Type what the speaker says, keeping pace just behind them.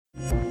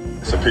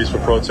It's a peaceful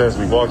protest.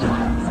 We walking,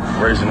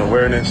 raising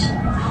awareness.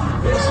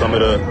 Some of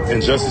the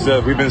injustice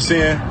that we've been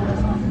seeing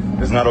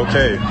is not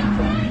okay.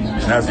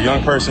 And as a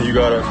young person, you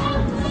gotta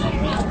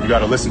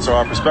listen to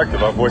our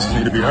perspective. Our voices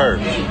need to be heard.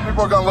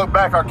 People are gonna look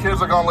back, our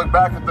kids are gonna look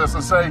back at this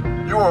and say,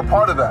 you were a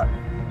part of that.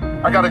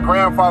 I got a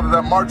grandfather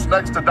that marched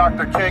next to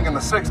Dr. King in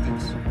the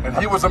 60s, and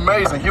he was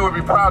amazing. He would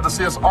be proud to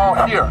see us all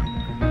here.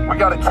 We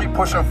got to keep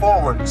pushing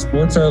forward.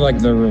 Sports are like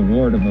the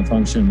reward of a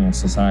functional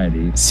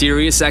society.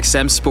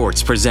 SiriusXM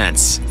Sports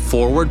presents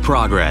Forward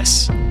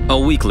Progress, a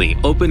weekly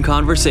open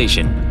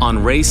conversation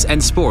on race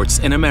and sports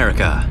in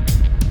America.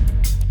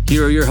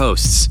 Here are your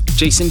hosts,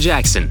 Jason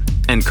Jackson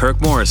and Kirk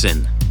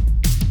Morrison.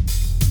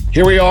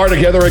 Here we are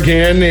together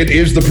again. It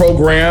is the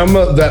program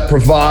that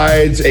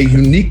provides a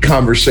unique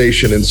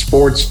conversation in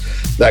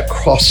sports, that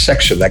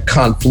cross-section, that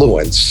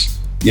confluence.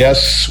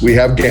 Yes, we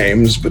have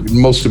games, but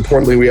most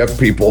importantly, we have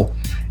people.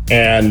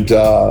 And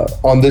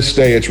on this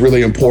day, it's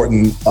really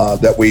important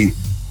that we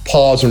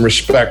pause and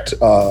respect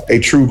a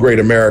true great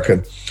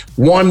American.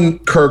 One,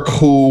 Kirk,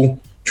 who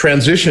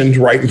transitioned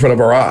right in front of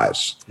our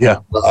eyes. Yeah.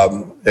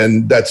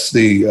 And that's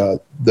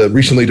the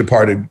recently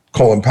departed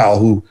Colin Powell,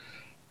 who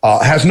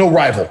has no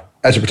rival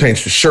as it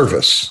pertains to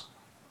service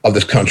of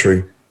this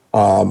country.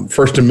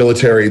 First in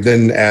military,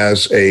 then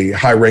as a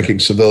high-ranking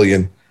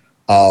civilian,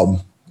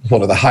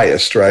 one of the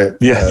highest, right?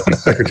 Yeah.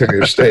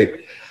 Secretary of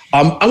State.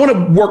 I want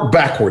to work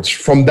backwards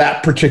from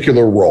that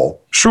particular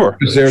role. Sure.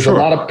 Because there's a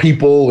lot of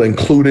people,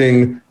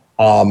 including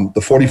the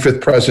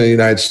 45th president of the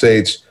United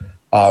States,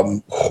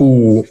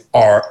 who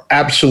are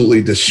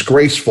absolutely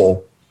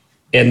disgraceful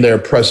in their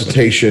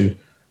presentation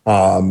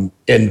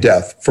in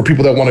death. For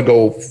people that want to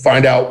go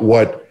find out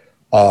what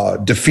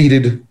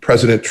defeated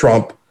President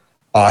Trump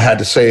had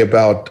to say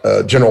about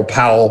General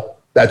Powell,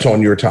 that's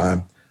on your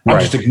time. I'm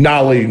just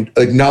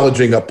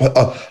acknowledging a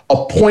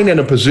point in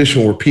a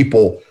position where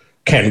people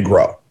can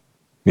grow.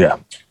 Yeah.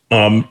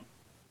 From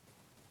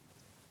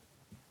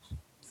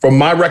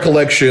my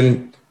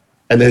recollection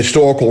and the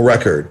historical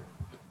record,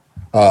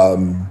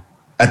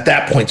 at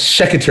that point,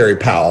 Secretary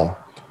Powell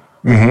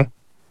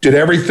did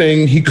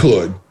everything he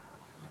could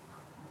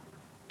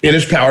in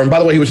his power. And by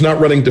the way, he was not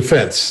running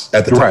defense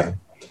at the time,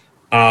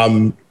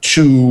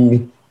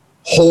 to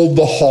hold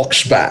the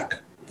Hawks back,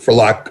 for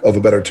lack of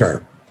a better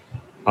term.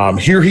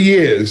 Here he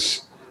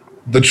is,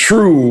 the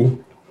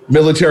true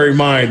military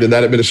mind in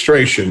that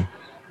administration,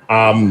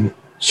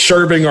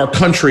 serving our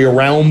country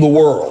around the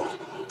world.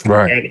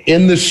 Right. And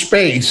in the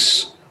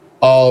space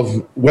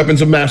of weapons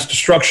of mass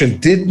destruction,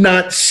 did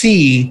not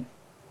see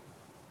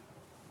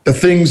the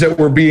things that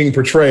were being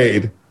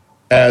portrayed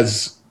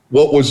as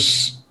what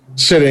was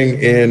sitting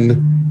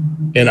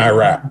in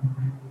Iraq.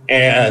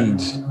 And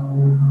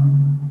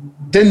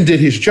then did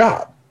his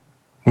job.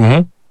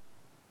 Mm-hmm.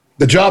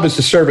 The job is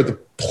to serve at the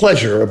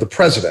pleasure of the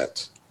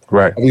president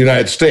of the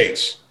United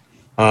States.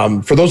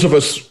 For those of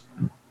us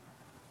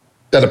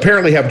that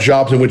apparently have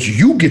jobs in which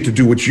you get to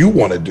do what you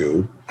want to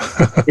do,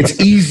 it's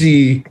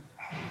easy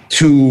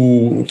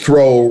to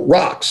throw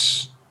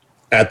rocks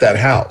at that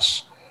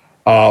house.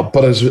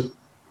 But as an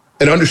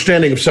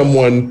understanding of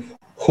someone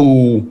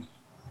who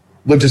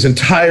lived his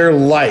entire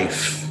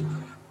life,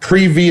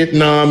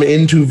 pre-Vietnam,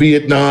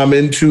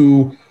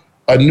 into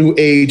a new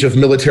age of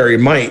military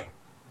might,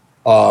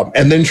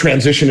 and then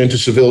transition into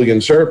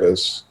civilian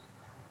service,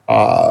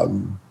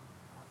 I'm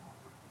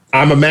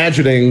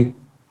imagining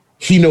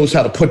he knows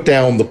how to put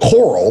down the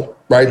quarrel,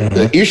 right? Mm-hmm.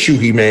 The issue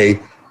he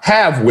may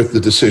have with the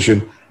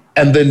decision,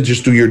 and then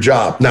just do your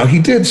job. Now, he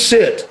did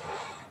sit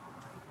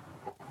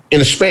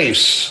in a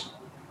space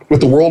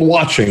with the world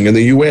watching in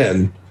the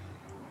UN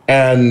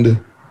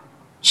and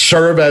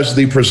serve as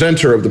the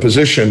presenter of the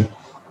position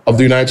of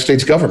the United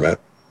States government.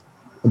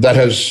 That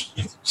has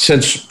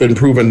since been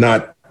proven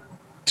not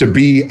to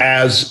be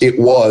as it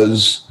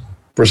was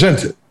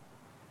presented.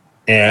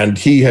 And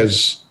he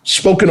has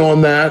spoken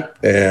on that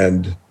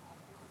and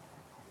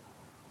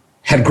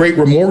had great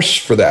remorse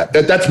for that.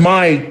 That's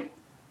my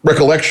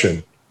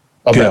recollection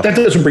of that. That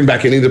doesn't bring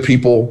back any of the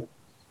people.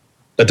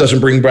 That doesn't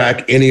bring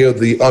back any of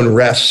the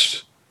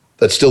unrest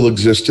that still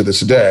exists to this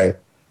day,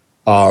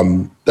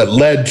 that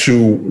led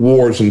to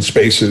wars in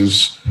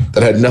spaces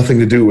that had nothing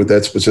to do with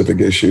that specific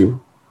issue.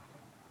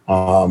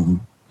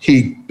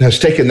 He has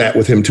taken that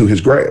with him to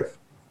his grave.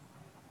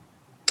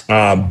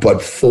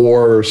 But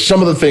for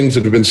some of the things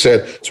that have been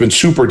said, it's been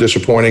super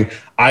disappointing.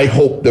 I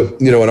hope that,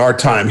 in our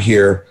time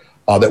here,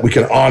 that we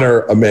can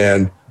honor a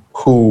man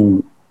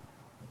who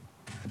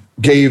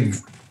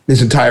gave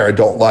his entire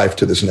adult life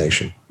to this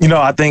nation.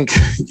 I think,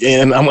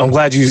 and I'm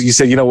glad you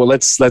said,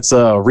 let's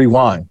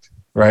rewind,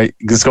 right?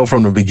 Let's go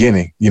from the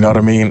beginning. You know what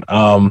I mean?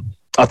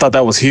 I thought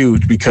that was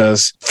huge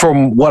because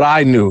from what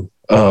I knew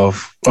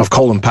of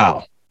Colin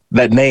Powell,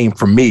 that name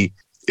for me,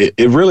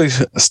 it really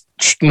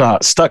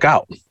stuck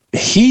out.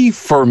 He,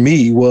 for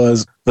me,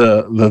 was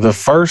the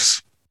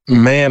first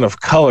man of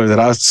color that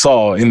I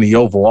saw in the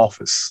Oval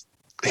Office.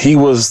 He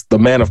was the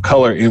man of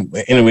color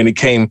when it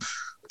came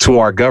to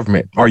our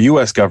government, our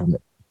U.S.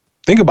 government.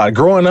 Think about it.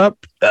 Growing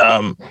up,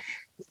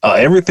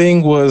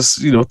 everything was,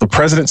 the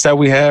presidents that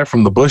we had,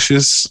 from the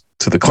Bushes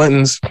to the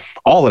Clintons,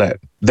 all of that.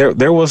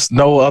 There was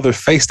no other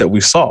face that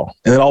we saw.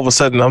 And then all of a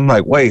sudden I'm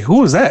like, wait,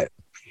 who is that?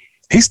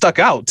 He stuck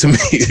out to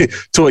me,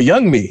 to a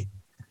young me.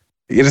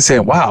 You're just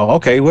saying, wow,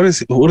 okay, what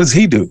does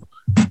he do?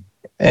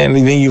 And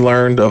then you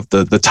learned of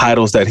the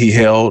titles that he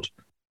held.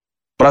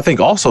 But I think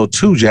also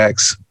too,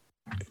 Jax,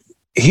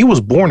 he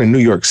was born in New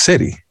York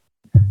City.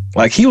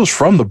 Like, he was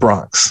from the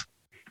Bronx.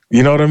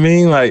 You know what I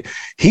mean? Like,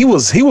 he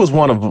was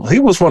one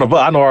of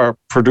I know our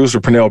producer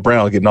Pernell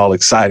Brown getting all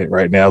excited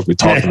right now as we're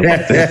talking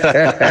about this.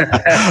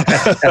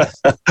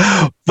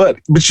 but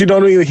you know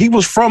what I mean? He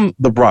was from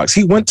the Bronx.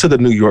 He went to the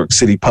New York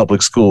City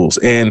public schools,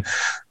 and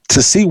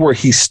to see where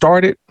he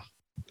started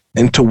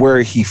and to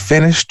where he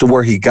finished, to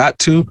where he got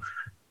to,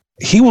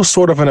 he was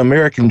sort of an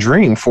American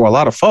dream for a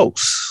lot of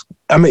folks.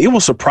 I mean, it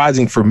was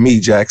surprising for me,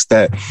 Jax,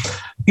 that,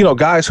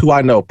 guys who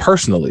I know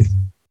personally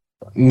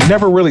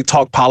never really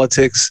talk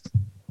politics,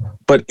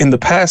 but in the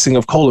passing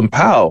of Colin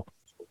Powell,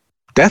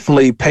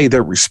 definitely pay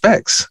their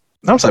respects.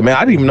 And I was like, man,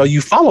 I didn't even know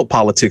you followed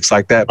politics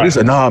like that. But he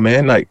said, nah,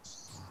 man, like,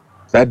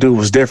 that dude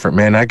was different,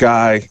 man. That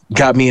guy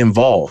got me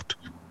involved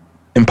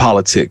in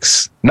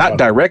politics, not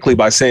directly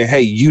by saying,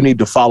 hey, you need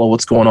to follow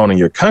what's going on in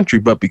your country,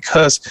 but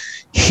because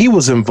he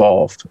was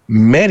involved.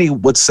 Many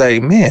would say,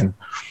 man,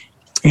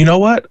 you know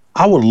what?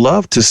 I would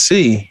love to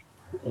see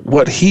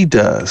what he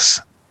does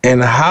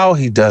and how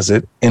he does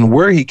it and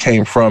where he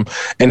came from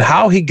and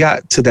how he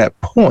got to that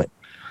point.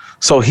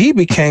 So he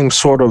became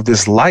sort of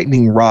this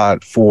lightning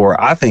rod for,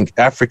 I think,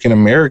 African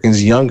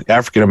Americans, young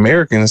African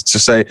Americans, to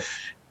say,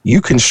 you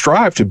can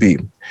strive to be.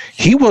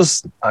 He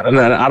was, and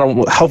I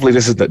don't, hopefully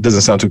that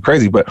doesn't sound too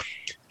crazy, but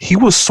he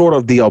was sort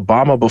of the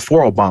Obama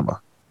before Obama.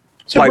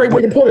 It's a great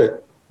way to put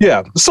it.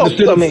 Yeah. So,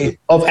 I mean,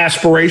 of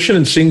aspiration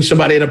and seeing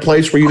somebody in a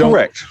place where you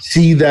don't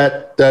see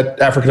that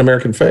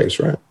African-American face,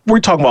 right?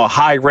 We're talking about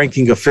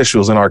high-ranking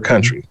officials in our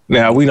country.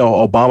 Now, we know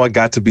Obama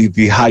got to be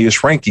the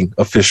highest-ranking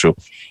official.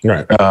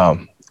 Right.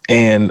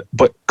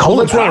 But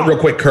let's run it real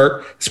quick,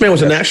 Kirk. This man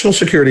was a national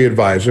security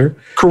advisor.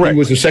 Correct. He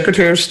was the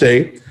Secretary of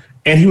State,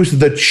 and he was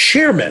the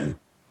chairman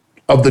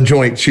of the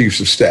Joint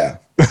Chiefs of Staff.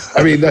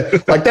 I mean,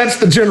 that's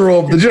the general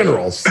of the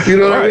generals. You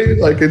know what I mean?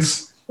 Like,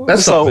 that's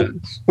so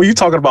something. When you're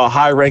talking about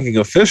high-ranking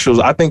officials,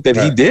 I think that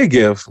he did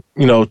give,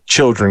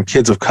 children,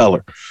 kids of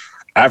color,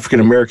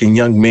 African-American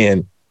young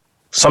men,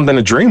 something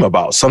to dream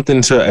about,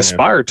 something to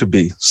aspire to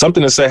be,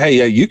 something to say, hey,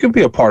 yeah, you can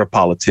be a part of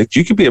politics.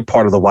 You can be a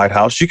part of the White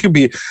House. You can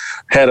be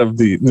head of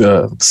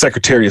the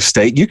Secretary of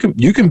State. You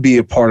can be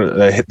a part of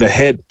the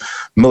head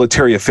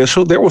military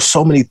official. There were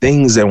so many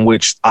things in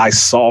which I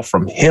saw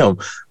from him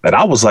that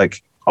I was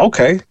like,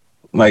 okay,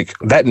 like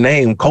that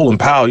name, Colin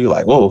Powell, you're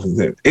like, whoa,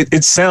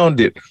 it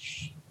sounded,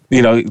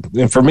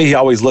 and for me, he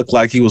always looked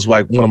like he was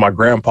like one of my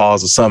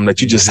grandpas or something,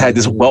 that you just had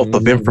this wealth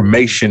of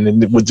information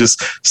and would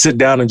just sit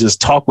down and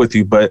just talk with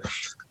you. But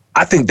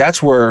I think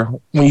that's where,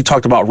 when you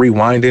talked about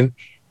rewinding,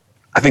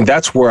 I think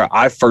that's where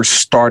I first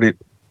started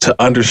to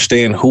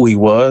understand who he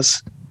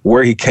was,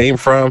 where he came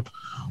from,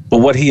 but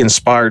what he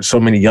inspired so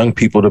many young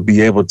people to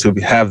be able to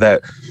have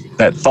that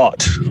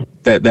thought,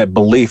 that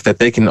belief that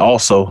they can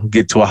also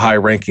get to a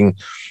high-ranking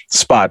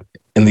spot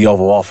in the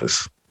Oval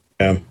Office.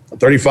 Yeah,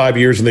 35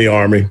 years in the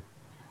Army.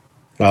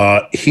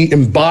 He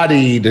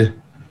embodied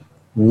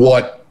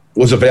what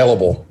was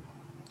available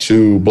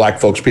to Black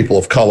folks, people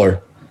of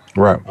color,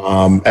 right,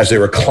 as they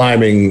were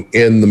climbing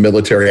in the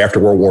military after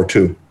World War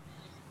II.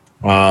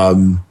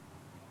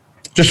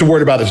 Just a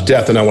word about his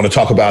death, and I want to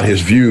talk about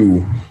his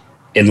view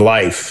in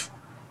life.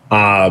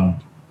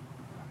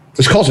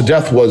 His cause of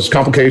death was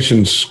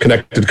complications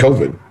connected to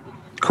COVID.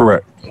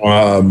 Correct.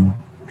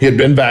 He had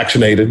been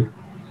vaccinated.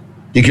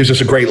 He gives us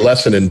a great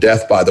lesson in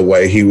death, by the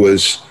way. He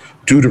was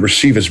due to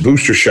receive his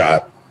booster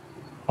shot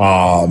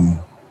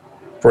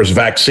for his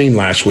vaccine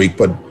last week,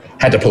 but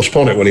had to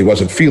postpone it when he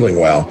wasn't feeling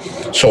well.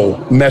 So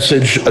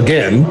message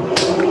again,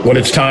 when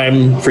it's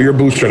time for your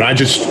booster. And I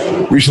just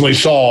recently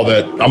saw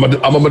that I'm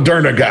a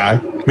Moderna guy.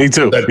 Me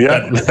too.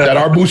 That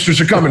our boosters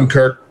are coming,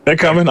 Kirk. They're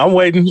coming. I'm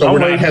waiting. So we're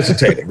not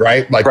hesitating,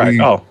 right? Like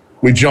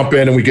we jump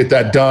in and we get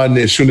that done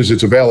as soon as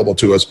it's available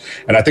to us.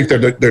 And I think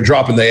they're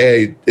dropping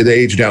the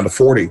age down to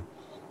 40 in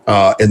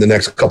the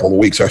next couple of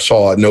weeks. I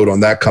saw a note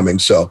on that coming.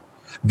 So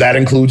that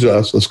includes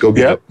us. Let's go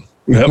get it.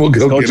 Yep. We'll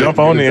go jump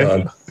on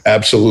in.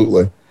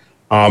 Absolutely.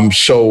 And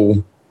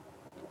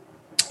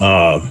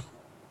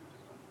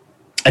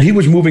he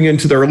was moving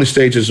into the early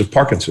stages of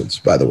Parkinson's,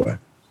 by the way.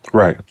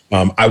 Right.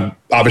 I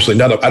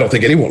don't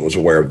think anyone was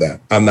aware of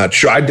that. I'm not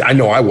sure. I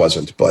know I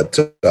wasn't, but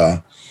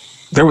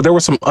there were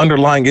some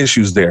underlying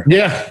issues there.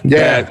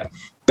 Yeah.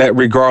 That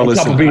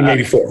regardless of being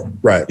 84,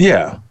 right?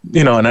 Yeah,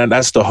 and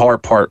that's the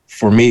hard part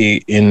for me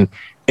in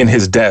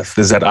his death,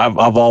 is that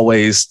I've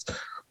always,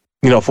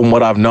 from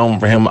what I've known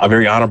for him, a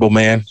very honorable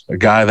man, a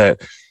guy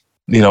that,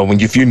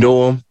 if you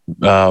knew him,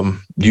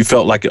 you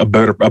felt like a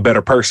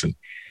better person.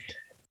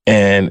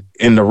 And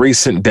in the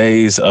recent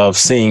days of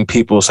seeing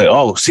people say,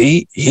 oh,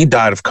 see, he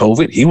died of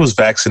COVID, he was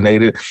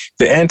vaccinated,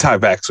 the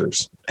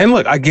anti-vaxxers. And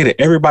look, I get it.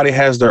 Everybody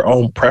has their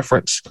own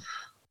preference.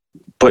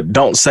 but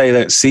don't say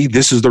that, see,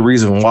 this is the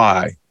reason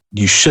why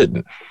you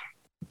shouldn't.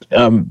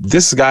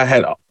 This guy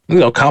had,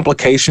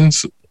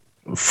 complications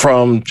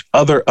from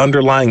other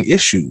underlying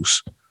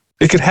issues.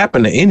 It could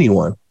happen to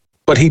anyone,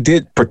 but he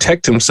did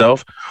protect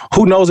himself.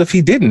 Who knows if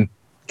he didn't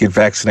get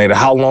vaccinated,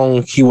 how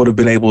long he would have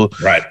been able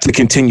to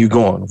continue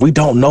going. We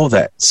don't know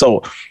that.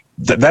 So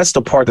that's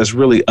the part that's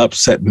really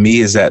upset me,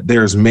 is that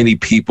there's many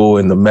people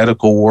in the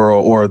medical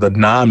world or the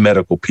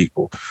non-medical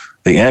people,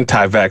 the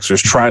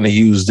anti-vaxxers, trying to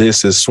use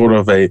this as sort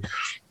of a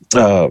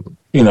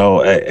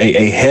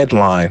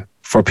headline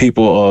for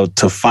people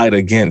to fight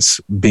against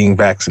being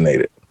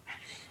vaccinated.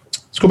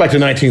 Let's go back to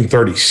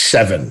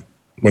 1937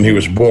 when he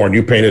was born.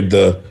 You painted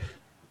the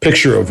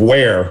picture of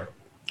where,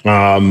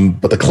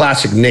 but the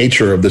classic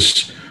nature of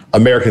this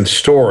American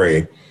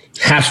story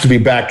has to be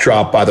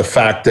backdropped by the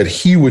fact that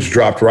he was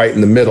dropped right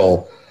in the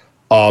middle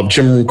of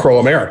Jim Crow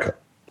America.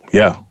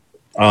 Yeah.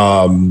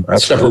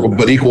 Separate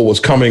but equal was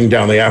coming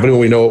down the avenue.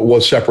 We know it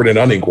was separate and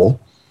unequal.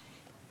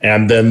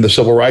 And then the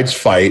civil rights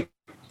fight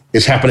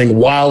is happening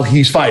while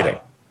he's fighting,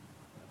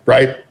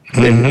 right?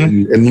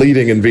 And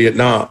leading in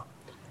Vietnam.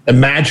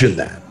 Imagine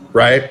that,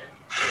 right?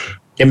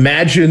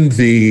 Imagine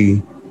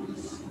the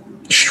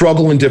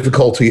struggle and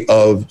difficulty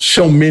of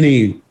so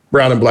many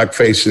brown and black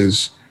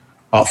faces,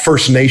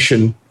 First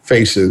Nation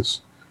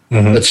faces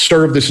that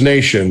serve this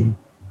nation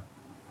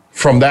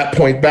from that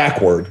point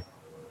backward,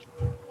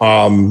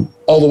 all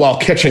the while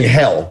catching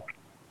hell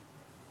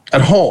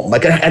at home.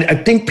 Like, I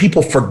think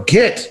people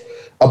forget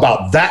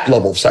about that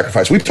level of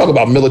sacrifice. We talk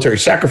about military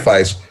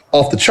sacrifice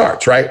off the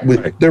charts, right?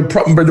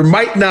 There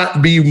might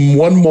not be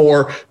one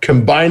more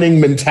combining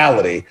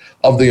mentality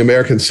of the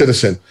American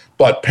citizen,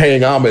 but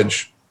paying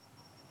homage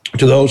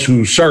to those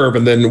who serve,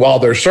 and then while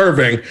they're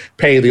serving,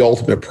 pay the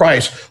ultimate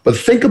price. But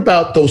think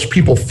about those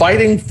people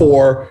fighting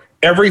for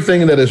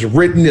everything that is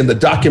written in the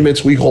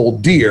documents we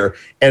hold dear,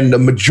 and the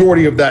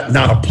majority of that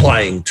not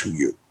applying to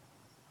you.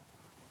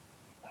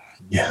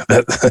 Yeah,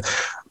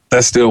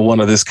 that's still one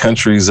of this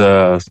country's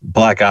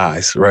black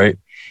eyes, right?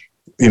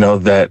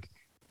 That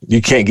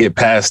you can't get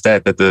past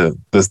that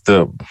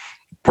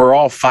we're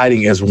all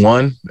fighting as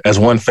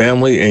one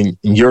family, and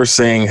you're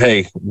saying,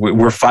 hey,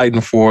 we're fighting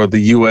for the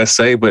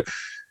USA, but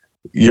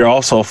you're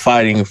also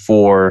fighting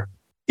for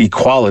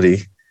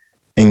equality.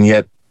 And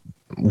yet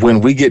when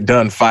we get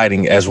done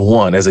fighting as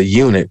one, as a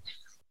unit,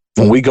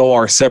 when we go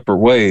our separate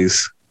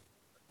ways,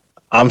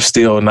 I'm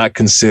still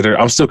considered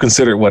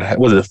what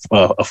was it,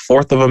 a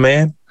fourth of a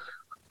man?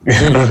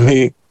 You know what I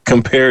mean?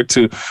 Compared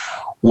to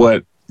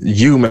what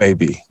you may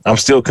be. I'm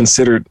still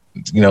considered,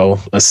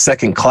 a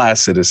second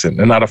class citizen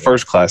and not a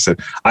first class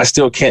citizen. I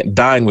still can't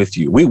dine with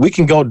you. We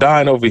can go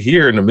dine over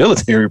here in the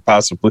military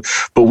possibly,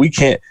 but we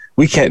can't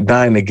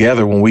dine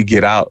together when we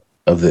get out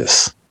of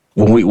this.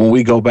 When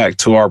we go back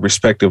to our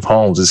respective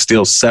homes, it's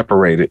still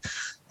separated.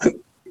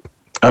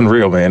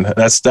 Unreal, man.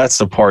 That's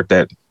the part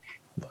that,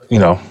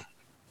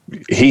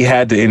 he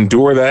had to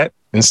endure that,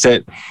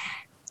 instead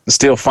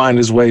still find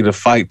his way to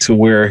fight to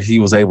where he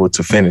was able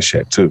to finish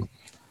at too.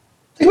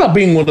 Think about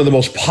being one of the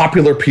most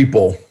popular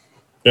people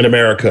in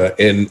America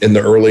in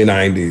the early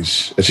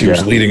 90s as he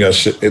was leading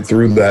us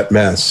through that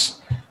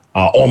mess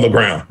on the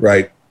ground,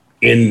 right?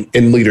 In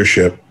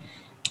leadership.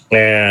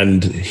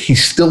 And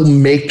he's still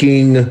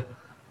making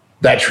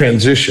that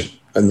transition.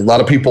 And a lot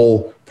of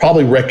people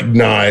probably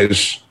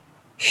recognize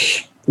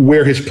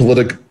where his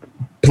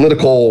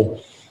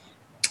political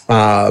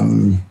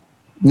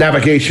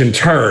navigation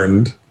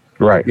turned.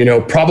 Right.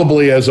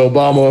 Probably as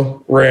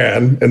Obama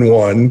ran and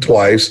won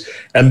twice,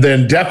 and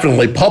then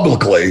definitely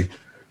publicly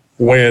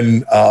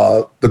when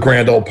the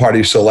Grand Old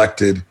Party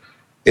selected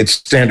its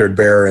standard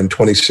bearer in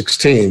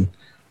 2016,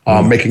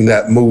 making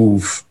that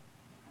move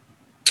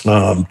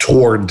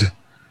toward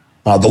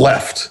the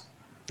left.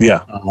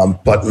 Yeah.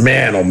 But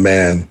man, oh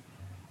man,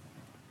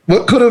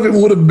 what could have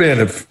and would have been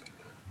if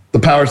the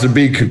powers that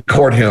be could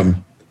court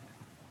him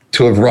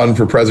to have run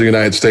for president of the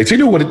United States. He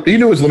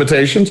knew his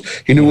limitations.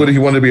 He knew what he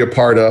wanted to be a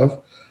part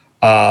of.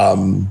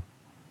 But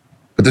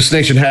this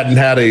nation hadn't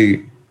had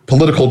a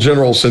political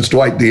general since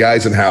Dwight D.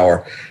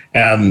 Eisenhower.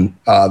 And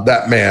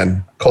that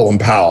man, Colin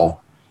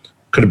Powell,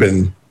 could have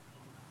been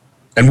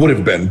and would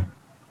have been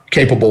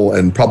capable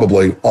and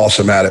probably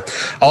awesome at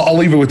it. I'll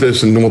leave it with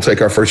this, and then we'll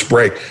take our first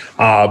break.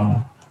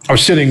 I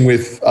was sitting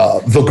with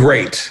the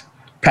great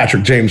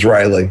Patrick James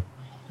Riley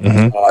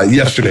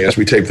yesterday as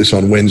we taped this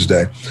on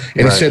Wednesday.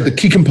 And he said the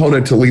key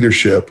component to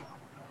leadership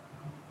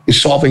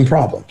is solving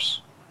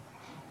problems.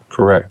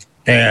 Correct.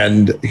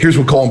 And here's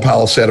what Colin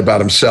Powell said about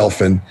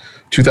himself in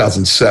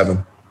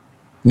 2007,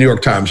 New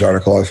York Times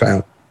article I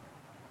found.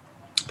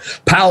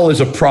 Powell is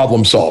a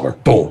problem solver.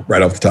 Boom,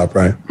 right off the top,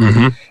 right?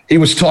 He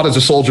was taught as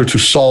a soldier to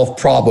solve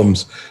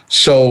problems.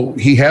 So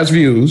he has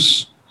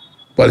views,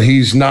 but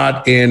he's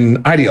not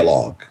an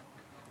ideologue.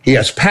 He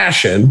has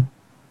passion,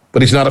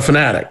 but he's not a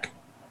fanatic.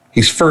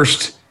 He's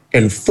first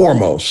and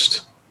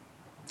foremost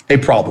a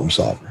problem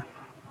solver.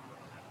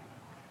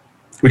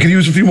 We could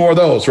use a few more of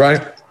those,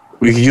 right?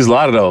 We could use a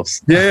lot of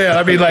those. Yeah,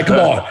 I mean, come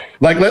on.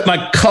 Let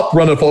my cup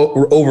run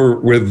over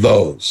with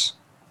those.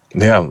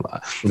 Yeah.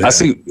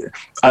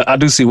 I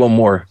do see one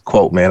more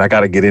quote, man. I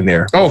got to get in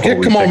there. Oh, okay.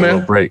 Come on,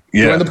 man. Break.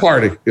 Yeah. Join the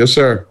party. Yes,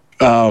 sir.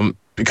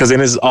 Because in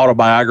his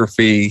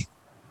autobiography,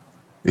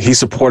 he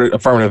supported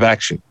affirmative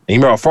action. And you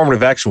remember,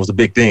 affirmative action was a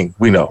big thing,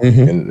 we know,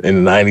 in the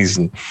 90s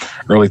and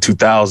early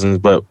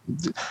 2000s. But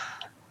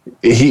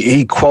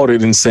he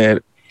quoted and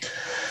said,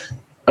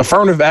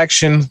 affirmative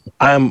action,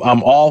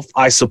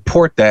 I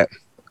support that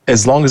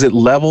as long as it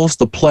levels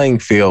the playing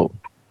field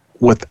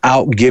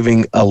without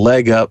giving a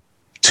leg up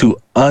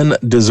to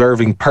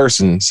undeserving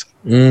persons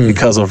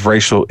because of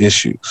racial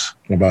issues.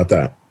 How about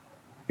that?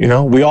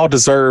 We all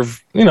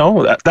deserve,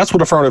 that's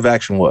what affirmative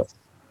action was.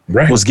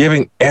 Right. Was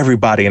giving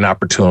everybody an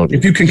opportunity.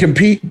 If you can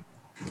compete,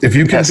 if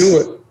you can do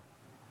it,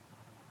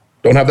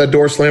 don't have that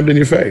door slammed in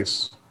your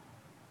face.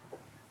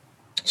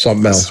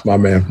 Something else, my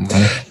man.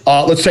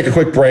 Let's take a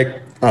quick break.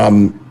 A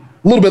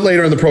little bit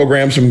later in the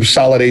program, some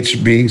solid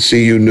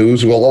HBCU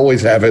news. We'll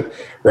always have it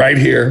right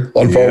here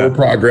on Forward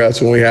Progress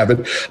when we have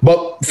it.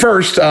 But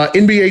first,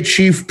 NBA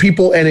Chief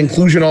People and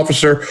Inclusion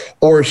Officer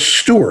Oris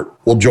Stewart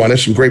will join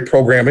us. Some great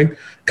programming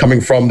coming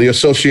from the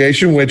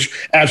association,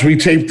 which, as we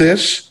tape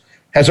this,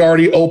 has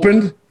already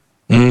opened.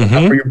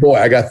 For your boy,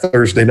 I got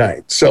Thursday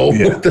night. So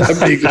with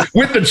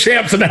the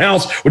champs in the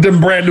house, with them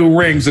brand new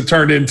rings that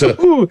turned into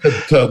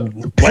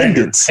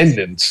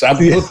pendants. I'm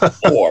looking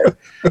for.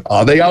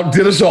 They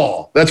outdid us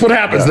all. That's what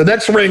happens. The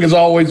next ring is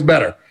always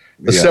better.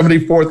 The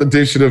 74th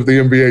edition of the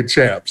NBA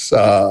champs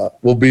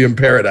will be in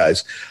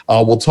paradise.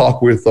 We'll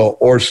talk with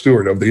Oris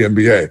Stewart of the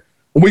NBA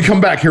when we come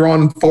back here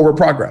on Forward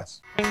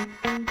Progress.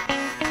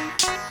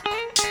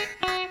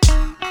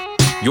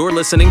 You're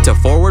listening to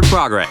Forward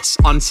Progress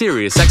on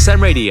Sirius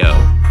XM Radio.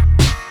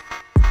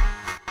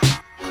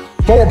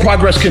 Forward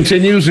Progress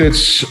continues.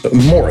 It's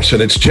Morris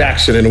and it's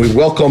Jackson, and we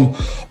welcome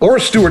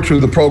Oris Stewart to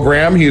the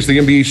program. He is the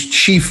NBA's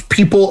Chief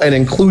People and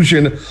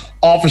Inclusion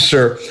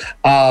Officer.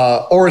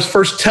 Oris,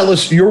 first tell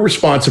us your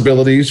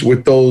responsibilities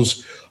with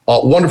those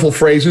wonderful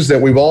phrases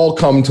that we've all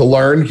come to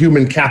learn,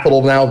 human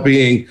capital now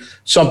being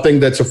something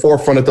that's a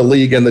forefront at the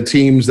league and the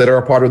teams that are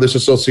a part of this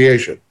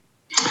association.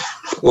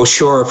 Well,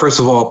 sure. First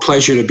of all,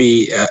 pleasure to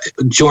be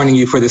joining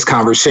you for this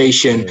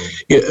conversation.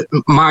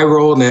 My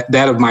role and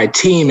that of my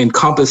team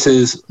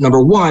encompasses,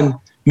 number one,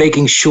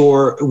 making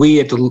sure we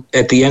at the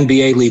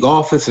NBA league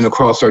office and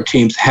across our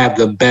teams have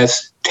the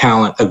best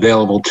talent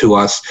available to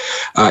us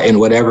in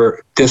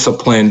whatever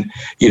discipline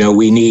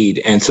we need.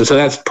 And so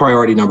that's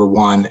priority number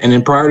one. And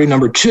then priority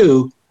number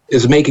two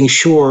is making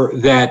sure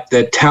that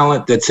the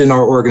talent that's in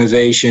our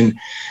organization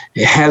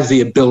has the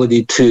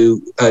ability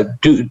to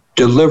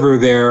deliver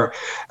their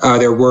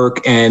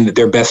work and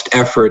their best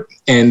effort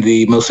in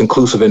the most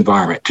inclusive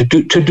environment, to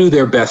do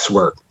their best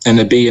work and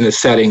to be in a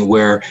setting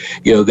where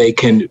they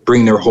can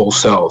bring their whole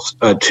selves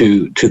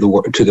to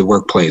the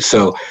workplace.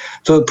 So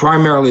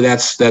primarily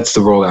that's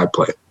the role that I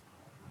play.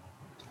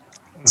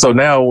 So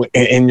now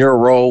in your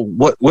role,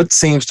 what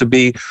seems to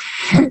be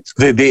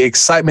the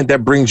excitement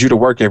that brings you to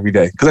work every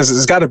day? Because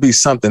there's got to be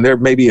something. There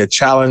may be a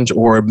challenge,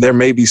 or there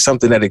may be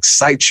something that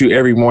excites you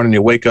every morning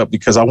you wake up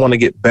because I want to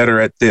get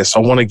better at this. I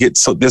want to get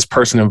this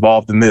person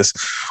involved in this.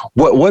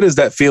 What is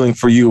that feeling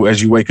for you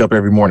as you wake up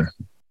every morning?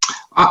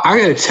 I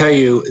got to tell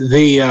you,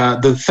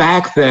 the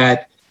fact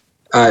that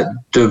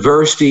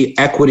diversity,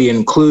 equity, and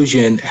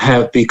inclusion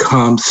have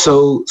become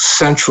so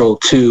central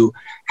to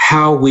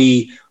how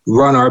we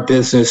run our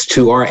business,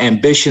 to our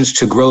ambitions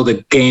to grow the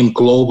game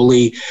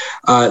globally.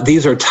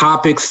 These are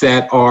topics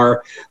that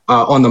are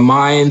on the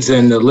minds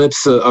and the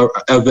lips of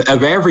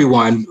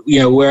everyone,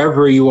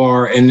 wherever you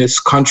are in this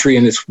country,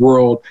 in this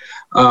world.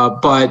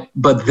 But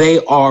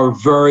they are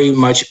very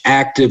much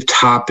active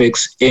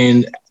topics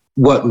in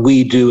what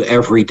we do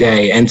every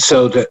day. And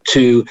so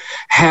to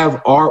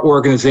have our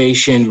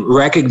organization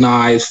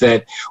recognize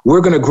that we're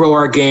going to grow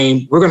our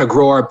game, we're going to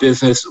grow our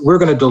business, we're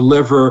going to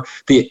deliver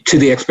to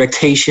the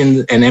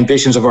expectations and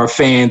ambitions of our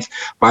fans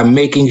by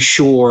making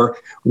sure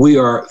we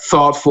are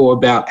thoughtful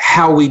about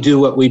how we do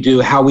what we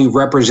do, how we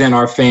represent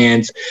our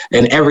fans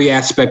in every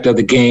aspect of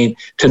the game,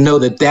 to know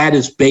that that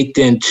is baked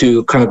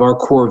into kind of our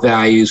core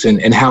values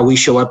and how we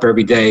show up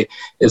every day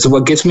is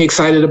what gets me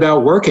excited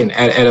about working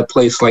at a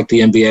place like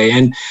the NBA.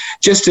 And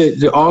just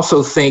to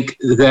also think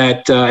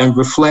that and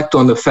reflect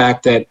on the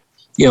fact that,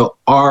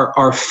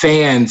 our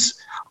fans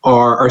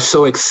are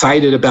so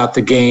excited about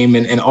the game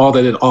and all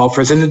that it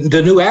offers and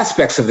the new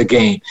aspects of the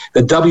game.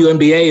 The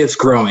WNBA is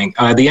growing.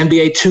 The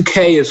NBA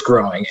 2K is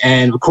growing.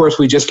 And of course,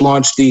 we just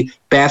launched the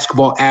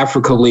Basketball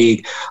Africa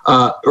League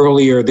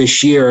earlier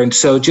this year. And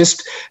so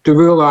just to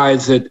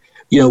realize that,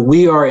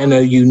 we are in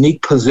a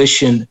unique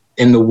position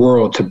in the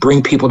world to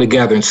bring people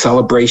together in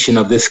celebration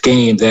of this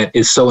game that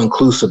is so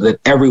inclusive that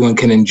everyone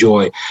can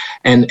enjoy,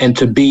 and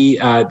to be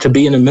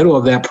in the middle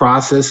of that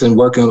process and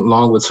working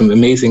along with some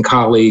amazing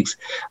colleagues,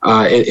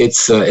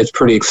 it's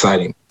pretty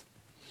exciting.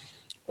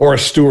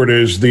 Horace Stewart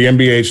is the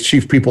NBA's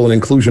Chief People and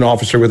Inclusion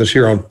Officer with us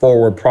here on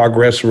Forward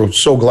Progress. We're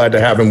so glad to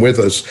have him with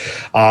us.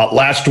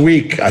 Last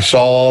week, I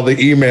saw the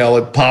email.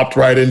 It popped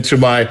right into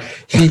my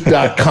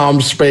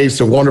Heat.com space,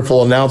 a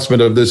wonderful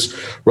announcement of this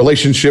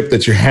relationship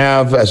that you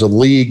have as a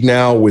league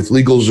now with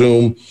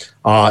LegalZoom,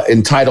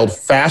 entitled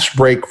Fast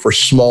Break for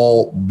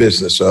Small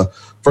Business, a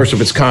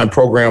first-of-its-kind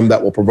program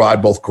that will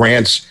provide both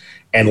grants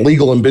and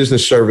legal and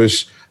business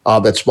service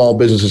that small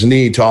businesses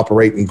need to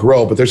operate and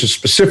grow. But there's a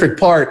specific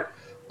part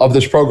of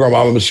this program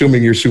I'm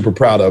assuming you're super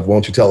proud of.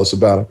 Won't you tell us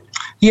about it?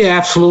 Yeah,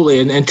 absolutely.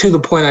 And to the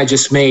point I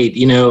just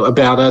made,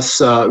 about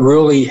us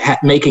really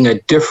making a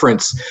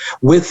difference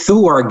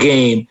through our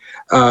game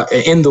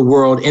in the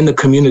world, in the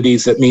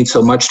communities that mean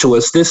so much to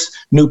us. This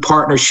new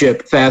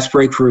partnership, Fast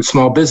Break for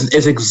Small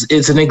Business,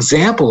 is an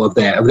example of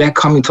that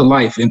coming to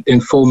life in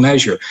full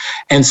measure.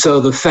 And so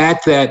the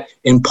fact that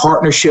in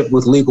partnership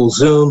with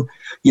LegalZoom,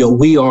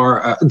 we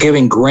are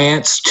giving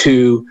grants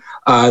to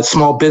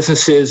small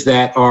businesses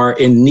that are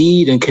in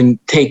need and can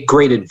take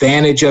great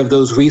advantage of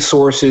those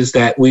resources,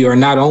 that we are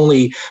not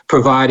only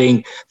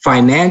providing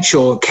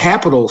financial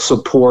capital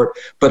support,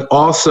 but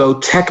also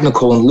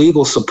technical and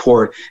legal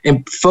support,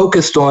 and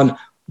focused on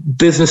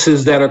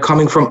businesses that are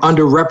coming from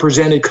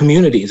underrepresented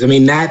communities. I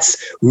mean,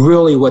 that's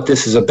really what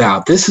this is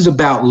about. This is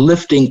about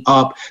lifting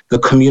up the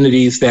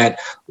communities that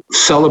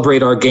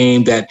celebrate our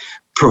game, that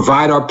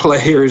provide our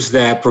players,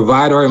 that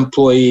provide our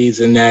employees,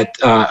 and that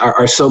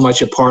are so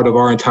much a part of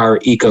our entire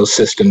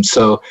ecosystem.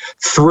 So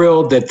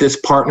thrilled that this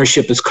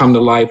partnership has come to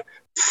life.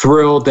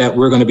 Thrilled that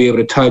we're going to be able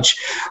to touch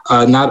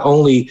not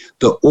only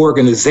the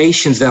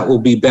organizations that will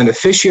be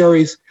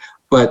beneficiaries,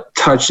 but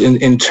touch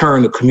in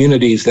turn the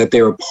communities that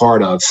they're a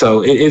part of.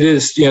 So it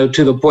is, to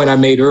the point I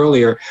made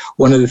earlier,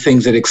 one of the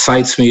things that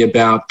excites me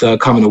about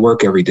coming to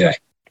work every day.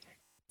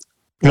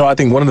 I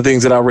think one of the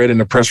things that I read in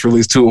the press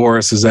release too,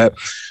 Horace, is that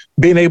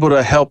being able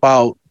to help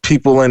out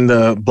people in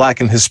the Black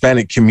and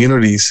Hispanic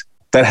communities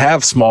that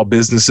have small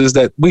businesses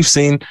that we've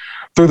seen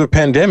through the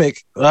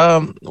pandemic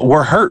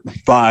were hurt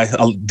by,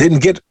 didn't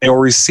get or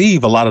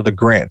receive a lot of the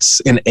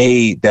grants and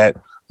aid that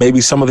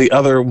maybe some of the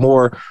other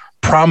more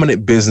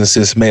prominent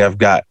businesses may have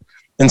got.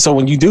 And so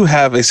when you do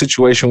have a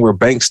situation where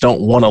banks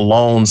don't want to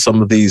loan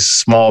some of these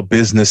small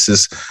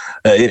businesses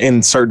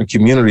in certain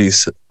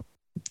communities,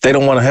 they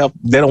don't want to help.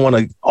 They don't want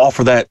to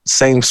offer that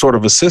same sort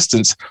of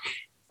assistance.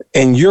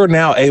 And you're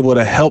now able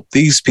to help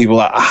these people.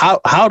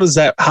 How does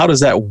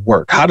that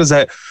work? How does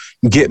that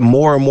get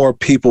more and more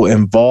people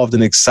involved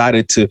and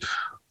excited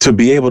to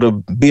be able to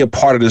be a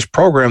part of this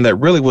program that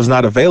really was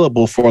not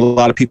available for a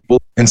lot of people,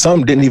 and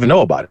some didn't even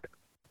know about it?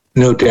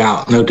 No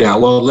doubt.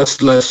 Well,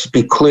 let's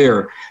be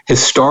clear.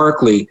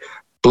 Historically,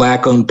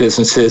 Black-owned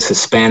businesses,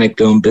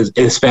 Hispanic-owned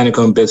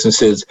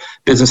businesses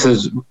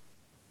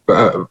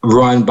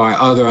run by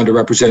other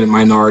underrepresented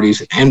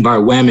minorities and by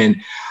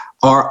women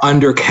are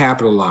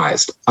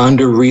undercapitalized,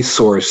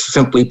 under-resourced,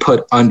 simply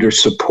put,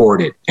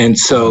 under-supported. And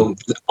so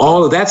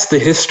all of that's the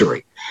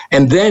history.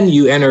 And then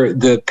you enter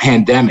the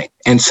pandemic.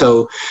 And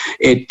so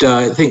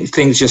I think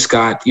things just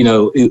got,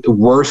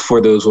 worse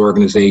for those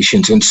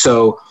organizations. And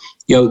so,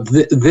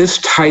 this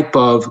type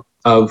of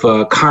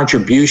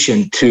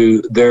contribution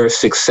to their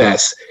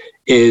success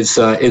is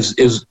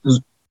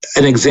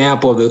an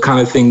example of the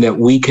kind of thing that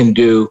we can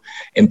do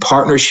in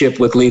partnership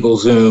with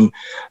LegalZoom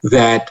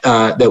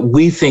that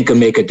we think can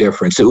make a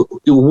difference.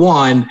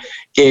 One,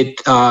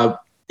 it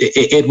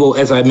will,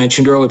 as I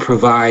mentioned earlier,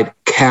 provide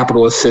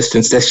capital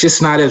assistance that's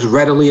just not as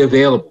readily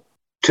available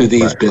to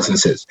these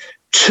businesses.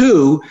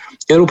 Two,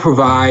 it'll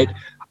provide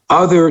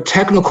other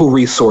technical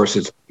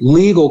resources,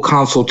 legal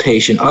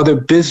consultation, other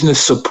business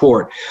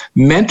support,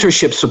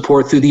 mentorship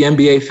support through the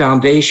NBA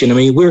Foundation. I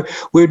mean,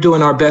 we're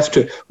doing our best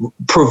to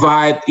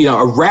provide,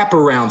 a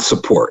wraparound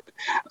support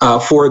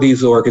for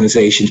these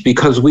organizations,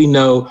 because we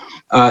know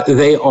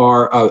they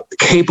are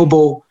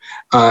capable,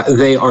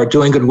 they are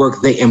doing good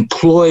work, they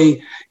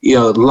employ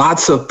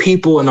lots of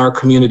people in our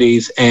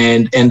communities,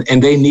 and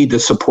they need the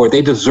support.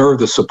 They deserve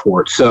the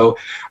support. So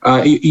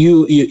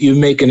you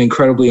make an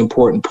incredibly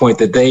important point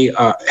that they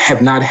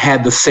have not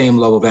had the same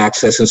level of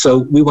access. And so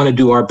we want to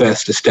do our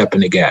best to step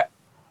in the gap.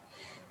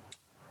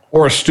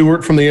 Horace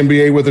Stewart from the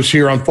NBA with us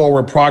here on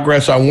Forward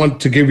Progress. I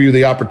want to give you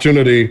the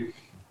opportunity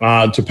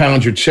to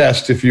pound your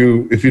chest, if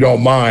you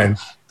don't mind,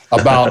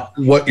 about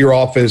what your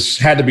office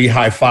had to be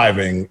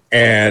high-fiving.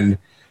 And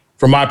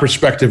from my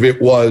perspective,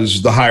 it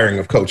was the hiring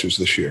of coaches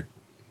this year.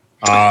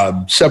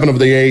 7 of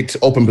the 8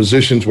 open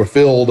positions were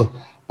filled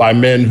by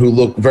men who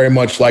look very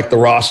much like the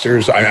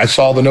rosters. I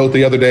saw the note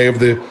the other day of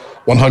the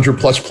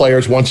 100-plus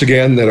players, once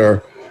again, that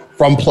are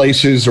from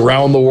places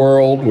around the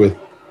world with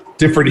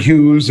different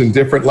hues and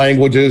different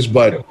languages.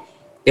 But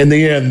in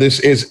the end, this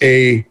is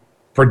a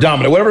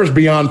predominant, whatever is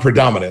beyond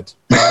predominant,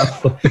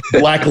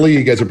 Black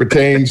league as it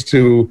pertains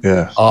to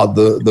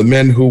the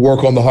men who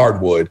work on the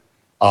hardwood.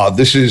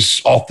 This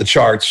is off the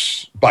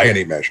charts by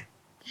any measure.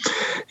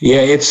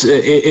 Yeah,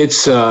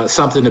 it's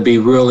something to be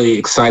really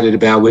excited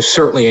about. We're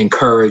certainly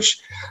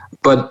encouraged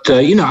But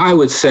I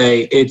would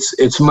say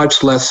it's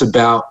much less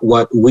about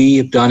what we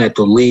have done at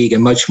the league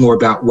and much more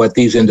about what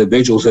these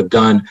individuals have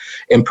done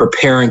in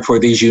preparing for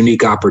these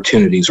unique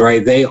opportunities,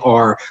 right? They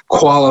are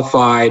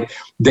qualified.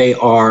 They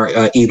are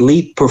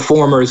elite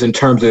performers in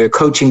terms of their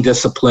coaching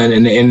discipline,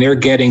 and they're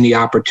getting the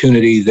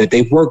opportunity that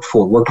they've worked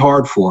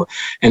hard for,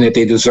 and that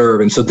they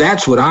deserve. And so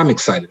that's what I'm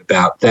excited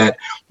about, that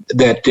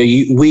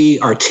we,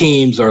 our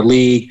teams, our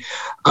league,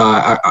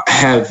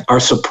 are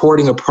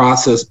supporting a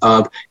process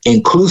of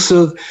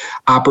inclusive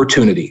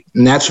opportunity.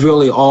 And that's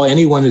really all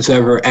anyone has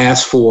ever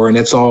asked for. And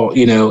that's all,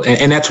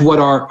 and that's what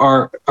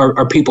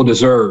our people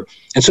deserve.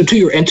 And so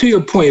to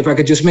your point, if I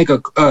could just make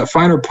a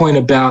finer point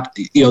about,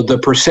 the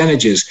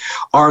percentages,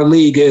 our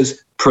league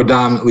is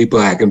predominantly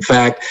Black. In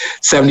fact,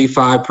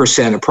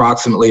 75%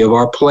 approximately of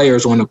our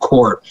players on the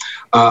court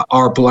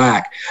are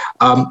Black.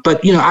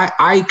 But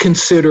I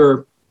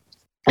consider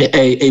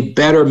a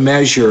better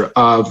measure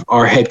of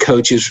our head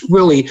coaches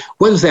really,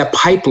 what does that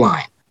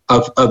pipeline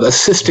of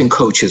assistant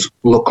coaches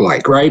look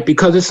like, right?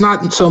 Because it's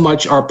not so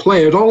much our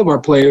players. All of our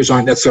players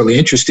aren't necessarily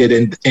interested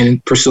in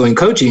pursuing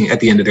coaching at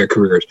the end of their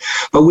careers.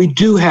 But we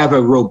do have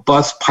a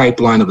robust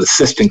pipeline of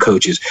assistant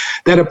coaches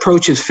that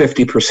approaches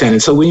 50%.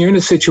 And so when you're in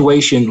a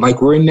situation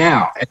like we're in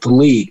now at the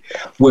league,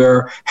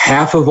 where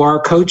half of our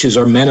coaches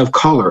are men of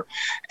color,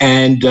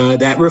 and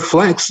that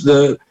reflects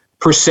the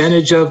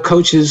percentage of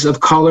coaches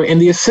of color in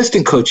the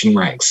assistant coaching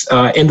ranks,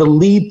 in the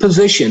lead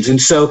positions. And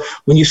so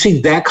when you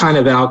see that kind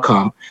of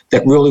outcome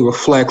that really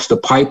reflects the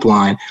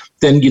pipeline,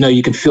 then,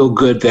 you can feel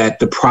good that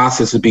the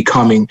process is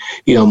becoming,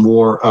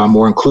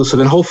 more inclusive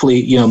and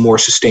hopefully, more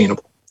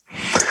sustainable.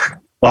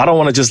 Well, I don't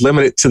want to just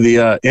limit it to the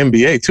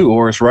NBA too,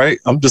 Horace, right?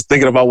 I'm just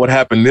thinking about what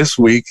happened this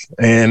week,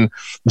 and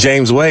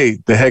James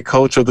Wade, the head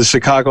coach of the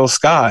Chicago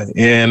Sky,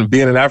 and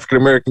being an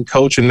African-American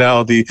coach and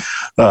now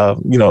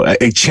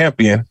a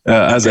champion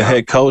as a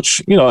head coach.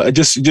 It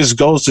just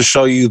goes to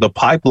show you the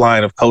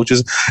pipeline of coaches.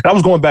 And I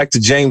was going back to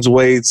James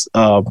Wade's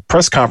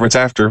press conference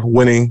after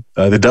winning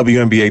the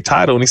WNBA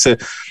title, and he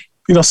said,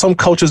 some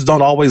coaches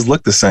don't always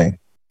look the same.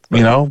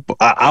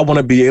 I want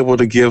to be able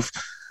to give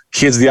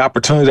kids the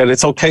opportunity that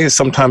it's okay.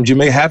 Sometimes you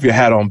may have your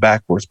hat on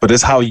backwards, but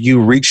it's how you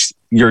reach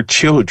your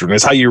children.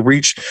 It's how you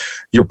reach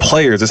your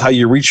players. It's how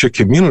you reach your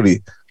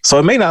community. So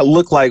it may not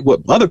look like what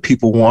other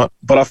people want,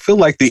 but I feel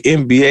like the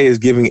NBA is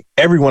giving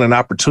everyone an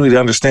opportunity to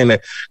understand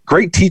that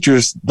great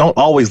teachers don't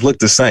always look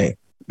the same.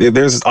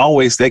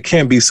 There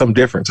can be some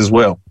difference as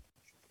well.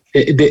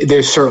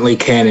 There certainly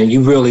can. And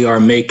you really are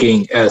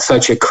making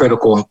such a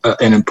critical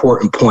and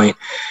important point.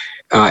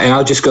 And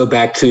I'll just go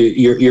back to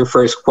your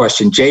first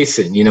question,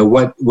 Jason.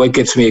 What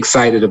gets me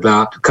excited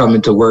about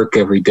coming to work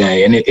every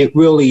day? And it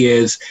really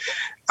is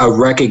a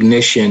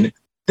recognition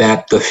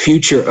that the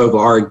future of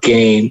our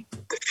game,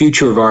 the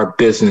future of our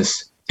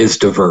business is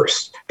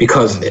diverse,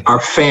 because our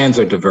fans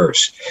are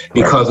diverse,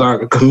 because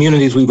our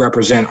communities we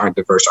represent are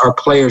diverse, our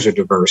players are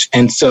diverse.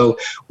 And so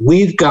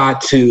we've got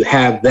to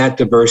have that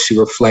diversity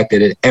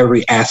reflected in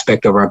every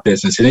aspect of our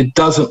business, and it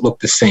doesn't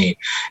look the same.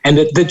 And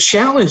the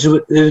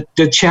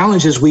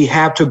challenges we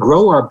have to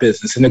grow our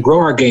business and to grow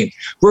our game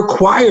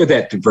require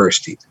that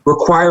diversity,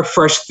 require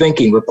fresh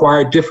thinking,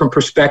 require different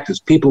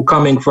perspectives, people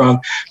coming from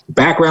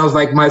backgrounds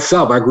like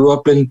myself. I grew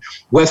up in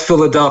West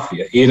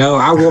Philadelphia.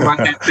 I wore my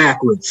hat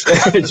backwards.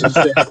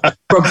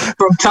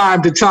 From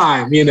time to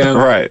time,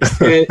 Right.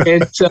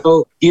 and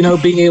so,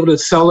 being able to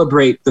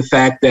celebrate the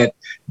fact that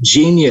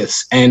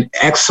genius and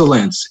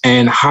excellence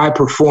and high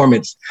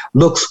performance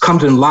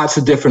comes in lots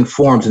of different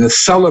forms, and to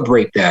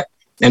celebrate that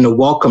and to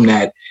welcome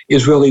that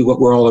is really what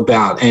we're all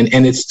about. And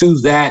it's through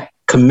that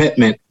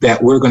commitment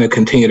that we're going to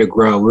continue to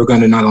grow. We're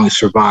going to not only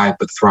survive,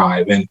 but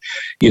thrive. And,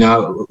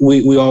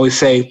 we always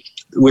say,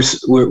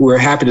 we're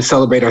happy to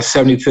celebrate our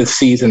 75th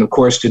season, of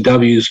course, the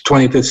W's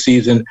 25th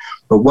season,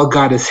 but what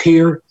got us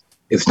here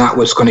is not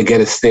what's going to get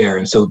us there.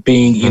 And so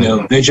being,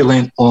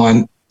 vigilant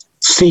on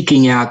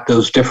seeking out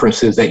those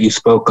differences that you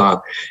spoke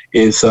of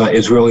is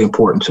really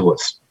important to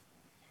us.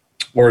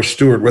 Horace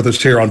Stewart with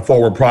us here on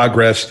Forward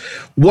Progress.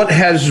 What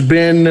has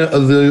been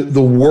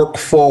the work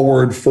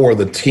forward for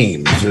the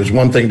teams? There's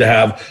one thing to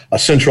have a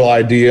central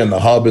idea in the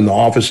hub in the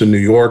office in New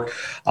York.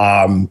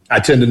 I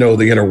tend to know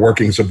the inner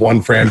workings of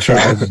one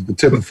franchise, the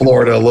tip of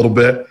Florida a little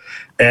bit.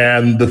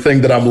 And the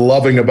thing that I'm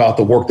loving about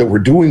the work that we're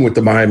doing with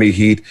the Miami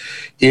Heat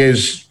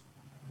is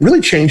really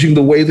changing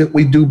the way that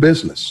we do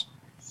business,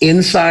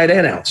 inside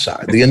and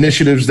outside. The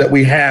initiatives that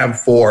we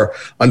have for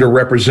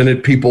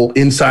underrepresented people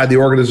inside the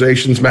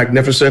organization is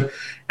magnificent.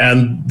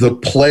 And the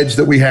pledge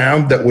that we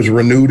have that was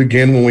renewed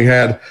again when we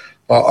had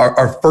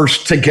our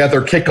first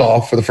together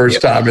kickoff for the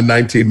first time in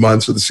 19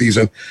 months of the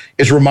season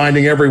is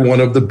reminding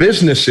everyone of the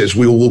businesses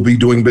we will be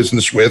doing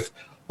business with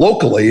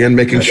locally, and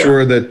making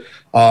sure that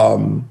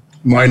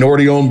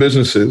minority-owned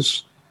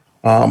businesses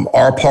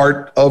are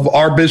part of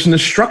our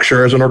business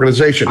structure as an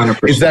organization.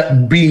 100%. Is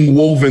that being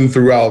woven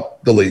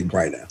throughout the league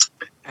right now?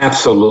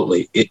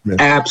 Absolutely.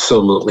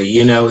 Absolutely.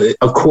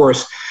 Of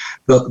course,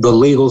 the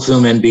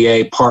LegalZoom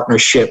NBA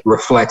partnership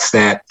reflects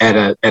that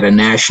at a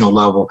national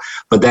level,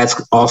 but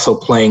that's also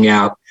playing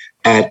out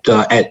at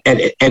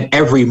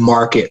every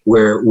market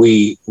where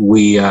we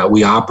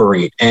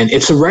operate. And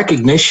it's a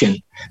recognition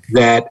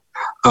that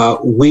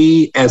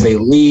we as a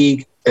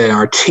league and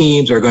our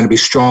teams are going to be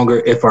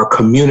stronger if our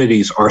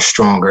communities are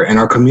stronger, and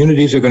our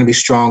communities are going to be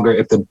stronger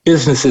if the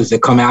businesses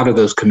that come out of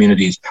those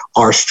communities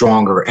are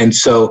stronger. And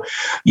so,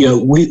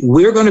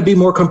 we're going to be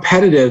more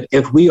competitive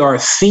if we are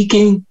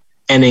seeking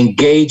and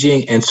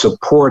engaging and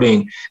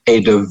supporting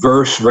a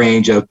diverse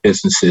range of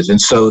businesses.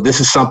 And so this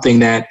is something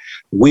that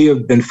we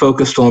have been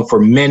focused on for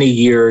many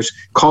years,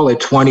 call it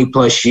 20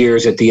 plus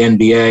years at the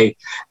NBA.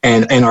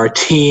 And our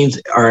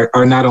teams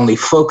are not only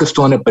focused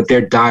on it, but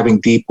they're diving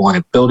deep on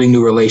it, building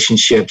new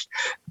relationships,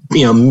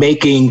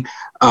 making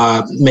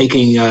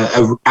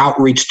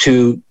outreach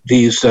to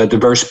these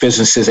diverse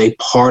businesses a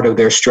part of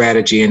their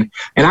strategy. And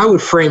I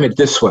would frame it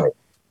this way.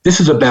 This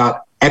is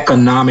about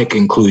economic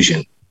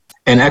inclusion.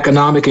 And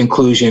economic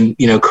inclusion,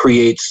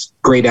 creates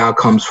great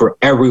outcomes for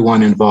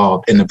everyone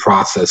involved in the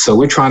process. So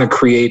we're trying to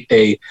create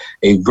a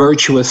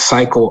virtuous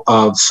cycle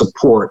of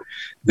support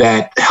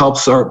that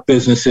helps our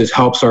businesses,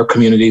 helps our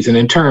communities, and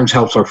in turn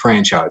helps our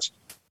franchise.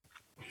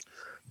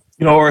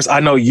 Horace, I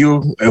know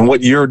you and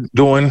what you're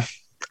doing.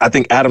 I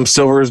think Adam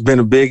Silver has been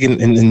a big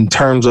in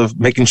terms of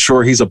making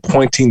sure he's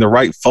appointing the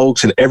right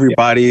folks and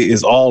everybody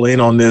is all in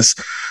on this.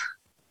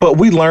 But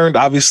we learned,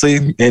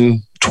 obviously,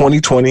 in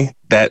 2020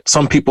 that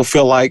some people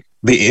feel like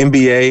the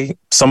NBA,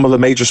 some of the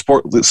major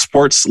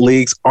sports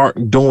leagues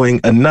aren't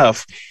doing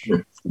enough.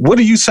 What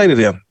do you say to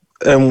them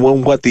and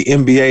what the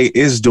NBA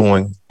is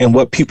doing and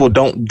what people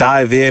don't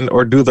dive in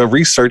or do the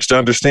research to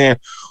understand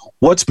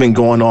what's been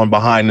going on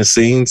behind the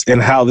scenes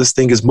and how this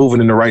thing is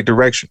moving in the right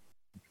direction?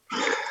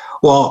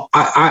 Well,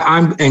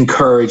 I'm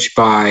encouraged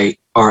by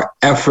our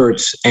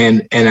efforts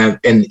and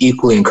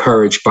equally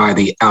encouraged by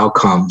the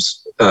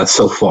outcomes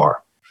so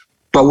far.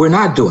 But we're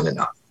not doing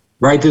enough,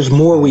 right? There's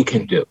more we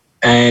can do.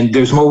 And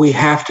there's more we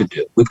have to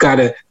do. We've got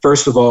to,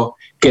 first of all,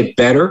 get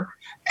better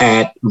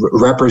at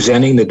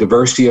representing the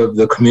diversity of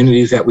the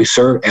communities that we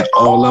serve at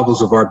all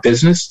levels of our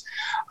business.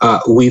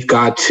 We've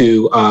got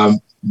to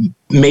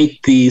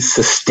make these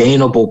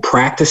sustainable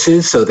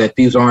practices so that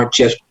these aren't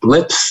just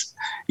blips,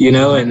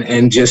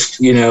 and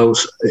just,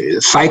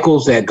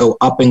 cycles that go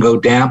up and go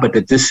down, but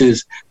that this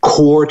is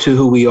core to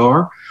who we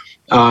are.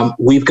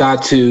 We've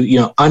got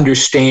to,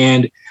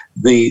 understand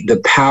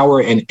the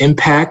power and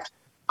impact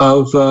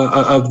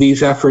of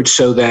these efforts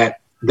so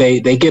that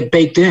they get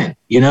baked in.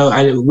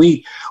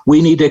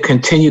 We need to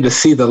continue to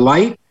see the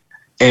light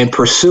and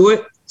pursue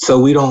it so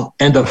we don't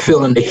end up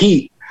feeling the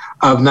heat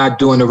of not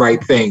doing the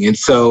right thing. And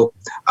so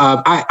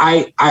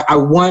I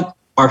want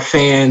our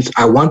fans,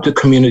 I want the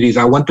communities,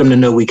 I want them to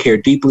know we care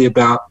deeply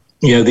about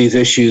these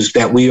issues,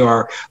 that we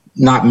are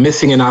not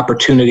missing an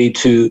opportunity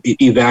to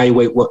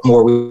evaluate what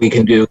more we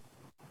can do.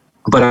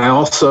 But I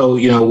also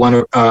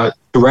want to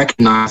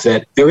recognize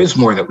that there is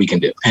more that we can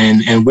do,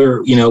 and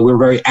we're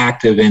very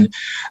active in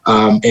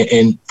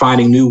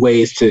finding new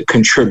ways to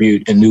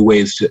contribute and new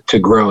ways to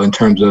grow in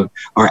terms of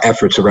our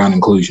efforts around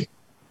inclusion.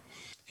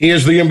 He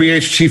is the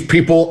NBA's Chief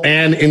People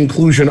and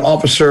Inclusion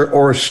Officer,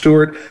 Horace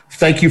Stewart.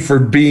 Thank you for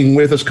being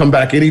with us. Come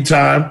back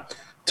anytime.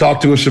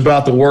 Talk to us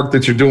about the work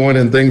that you're doing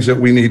and things that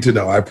we need to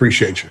know. I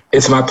appreciate you.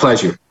 It's my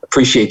pleasure.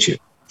 Appreciate you.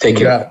 Take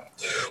care. Yeah.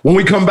 When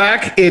we come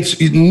back,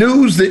 it's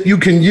news that you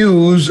can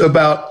use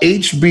about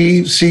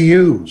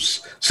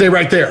HBCUs. Stay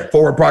right there.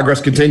 Forward Progress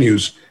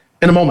continues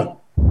in a moment.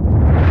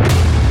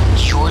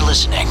 You're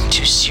listening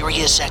to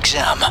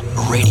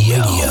SiriusXM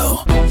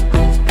Radio.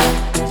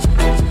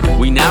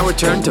 We now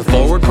return to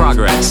Forward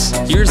Progress.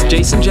 Here's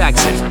Jason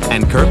Jackson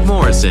and Kirk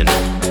Morrison.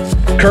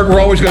 Kirk,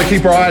 we're always going to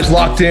keep our eyes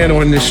locked in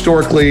on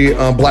historically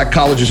black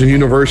colleges and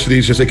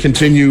universities as they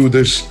continue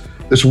this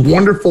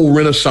wonderful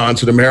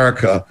renaissance in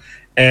America.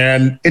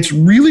 And it's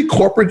really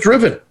corporate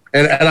driven.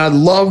 And I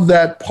love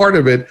that part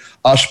of it.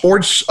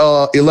 Sports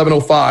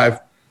 1105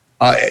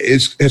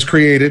 has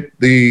created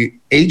the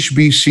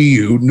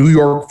HBCU New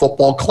York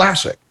Football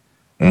Classic.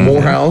 Mm-hmm.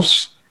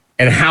 Morehouse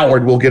and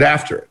Howard will get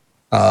after it.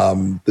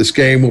 This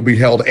game will be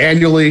held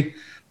annually.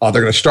 They're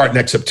going to start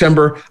next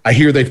September. I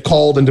hear they've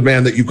called and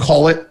demand that you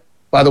call it,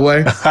 by the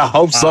way. I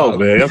hope so,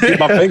 man. I'll keep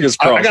my fingers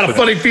crossed. I got a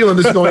funny feeling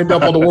this is going to end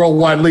up on the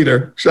worldwide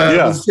leader. So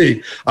Let's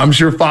see. I'm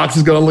sure Fox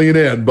is going to lean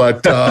in,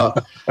 but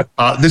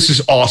this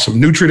is awesome.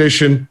 New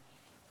tradition,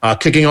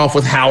 kicking off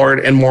with Howard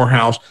and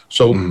Morehouse.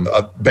 So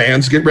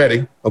bands, get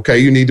ready. Okay,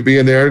 you need to be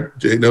in there,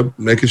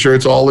 making sure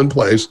it's all in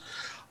place.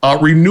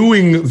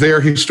 Renewing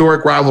their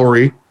historic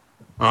rivalry,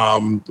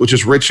 which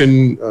is rich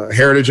in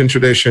heritage and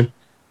tradition,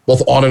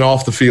 both on and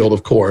off the field,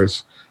 of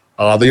course.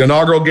 The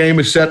inaugural game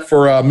is set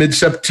for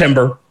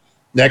mid-September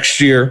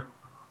next year.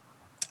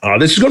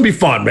 This is going to be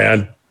fun,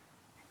 man.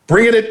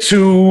 Bringing it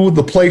to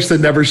the place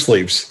that never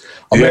sleeps,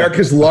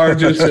 America's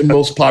largest and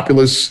most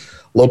populous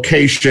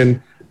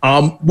location,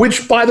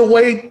 which, by the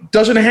way,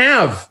 doesn't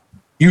have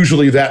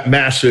usually that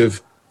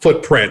massive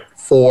footprint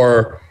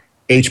for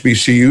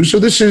HBCU. So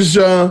this is,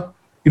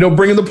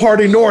 bringing the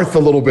party north a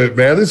little bit,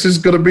 man. This is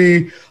going to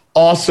be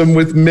awesome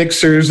with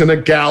mixers and a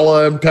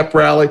gala and pep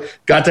rally.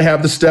 Got to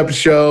have the step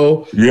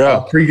show,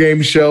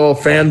 pregame show, a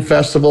fan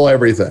festival,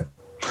 everything.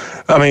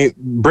 I mean,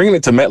 bringing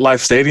it to MetLife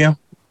Stadium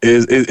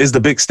is the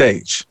big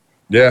stage.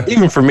 Yeah.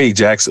 Even for me,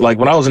 Jax, like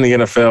when I was in the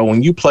NFL,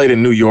 when you played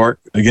in New York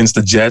against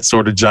the Jets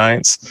or the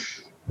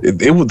Giants,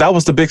 that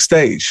was the big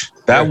stage.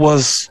 That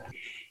was,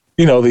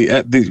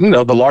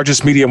 the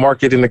largest media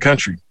market in the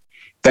country.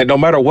 That no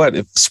matter what,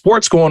 if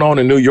sports going on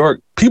in New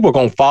York, people are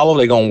going to follow,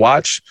 they're going to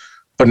watch.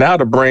 But now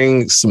to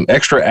bring some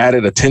extra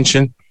added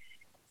attention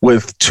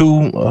with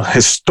two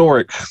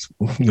historic,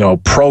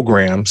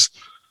 programs,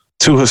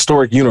 two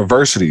historic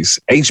universities,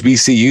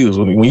 HBCUs.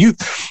 When you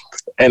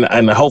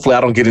and hopefully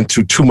I don't get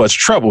into too much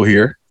trouble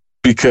here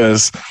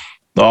because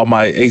all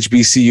my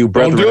HBCU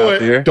brethren out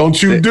there.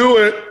 Don't you do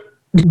it.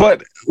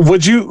 But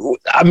would you?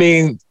 I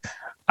mean,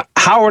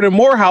 Howard and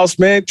Morehouse,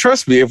 man,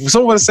 trust me. If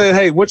someone said,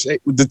 "Hey, which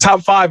the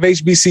top 5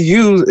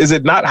 HBCUs?" Is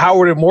it not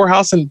Howard and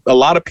Morehouse in a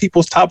lot of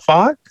people's top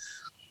 5?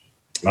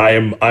 I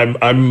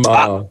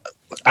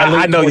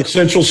know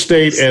Central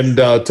State and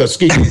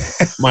Tuskegee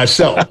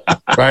myself,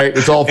 right?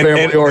 It's all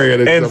family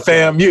oriented. And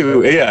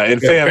FAMU,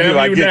 and FAMU,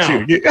 I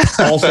get you.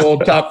 Also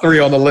top 3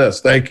 on the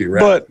list. Thank you.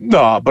 Right?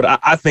 But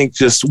I think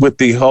just with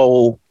the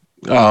whole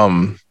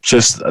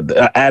just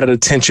added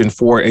attention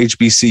for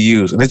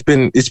HBCUs,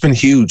 and it's been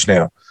huge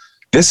now.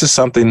 This is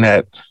something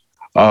that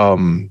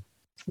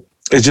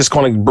is just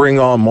going to bring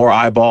on more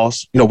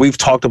eyeballs. We've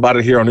talked about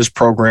it here on this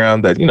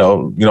program that,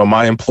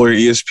 my employer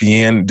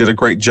ESPN did a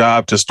great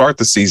job to start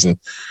the season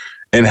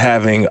and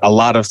having a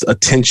lot of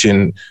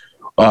attention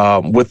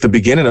with the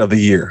beginning of the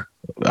year.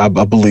 I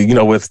believe,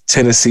 with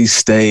Tennessee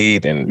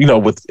State and,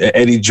 with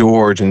Eddie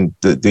George and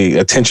the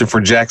attention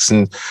for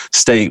Jackson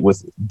State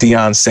with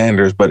Deion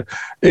Sanders. But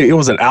it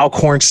was an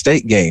Alcorn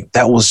State game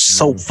that was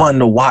so fun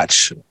to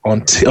watch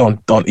on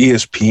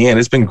ESPN.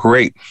 It's been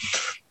great.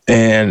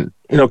 And,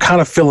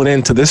 kind of filling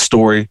into this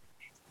story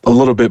a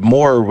little bit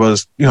more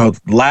was,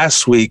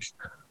 last week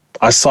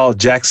I saw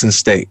Jackson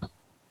State.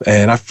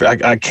 And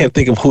I can't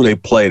think of who they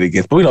played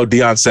against. But we know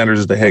Deion Sanders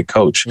is the head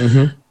coach.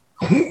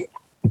 Mm-hmm.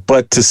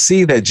 But to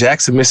see that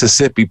Jackson,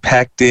 Mississippi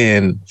packed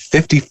in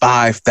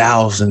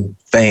 55,000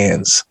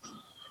 fans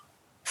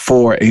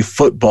for a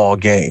football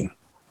game,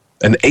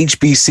 an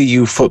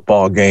HBCU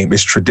football game,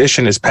 it's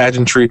tradition, it's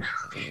pageantry.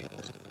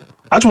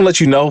 I just want to let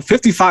you know,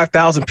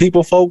 55,000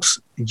 people, folks,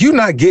 you're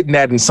not getting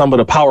that in some of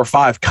the Power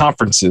 5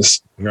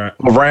 conferences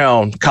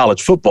around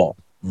college football.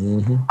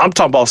 Mm-hmm. I'm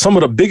talking about some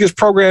of the biggest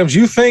programs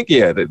you think,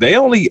 they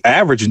only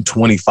average in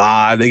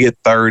 25, they get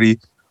 30.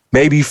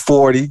 Maybe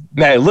 40.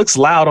 Now, it looks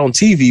loud on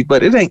TV,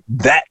 but it ain't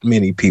that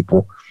many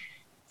people.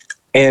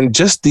 And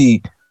just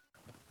the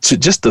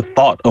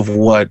thought of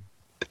what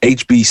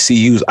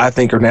HBCUs, I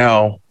think, are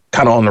now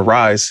kind of on the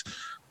rise.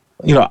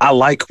 I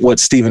like what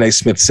Stephen A.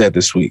 Smith said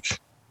this week.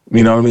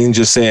 You know what I mean?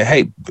 Just saying,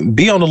 hey,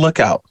 be on the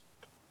lookout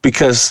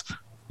because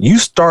you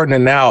starting to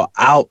now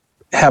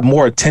have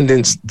more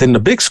attendance than the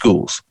big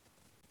schools.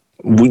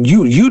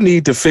 You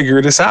need to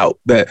figure this out,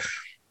 that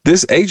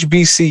this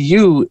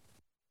HBCU,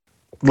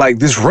 like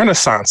this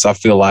renaissance, I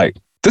feel like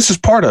this is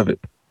part of it.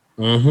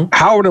 Mm-hmm.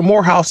 Howard and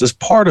Morehouse is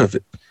part of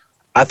it.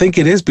 I think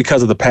it is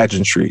because of the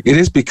pageantry. It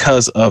is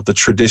because of the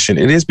tradition.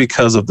 It is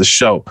because of the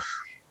show.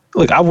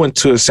 Look, I went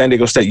to San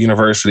Diego State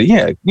University.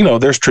 Yeah,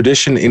 there's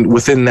tradition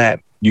within that.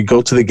 You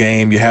go to the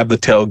game, you have the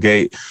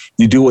tailgate,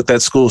 you do what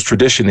that school's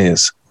tradition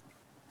is.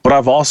 But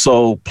I've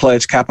also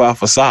pledged Kappa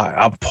Alpha Psi.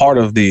 I'm part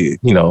of the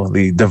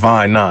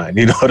Divine Nine.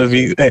 You know what I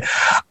mean?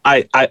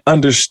 I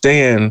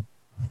understand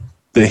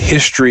the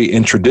history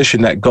and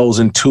tradition that goes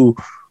into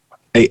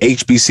a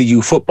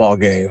HBCU football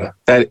game,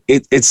 that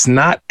it's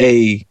not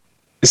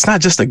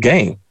just a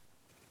game.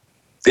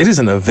 It is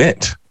an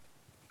event.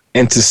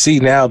 And to see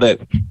now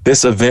that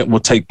this event will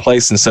take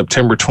place in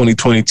September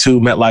 2022,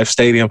 MetLife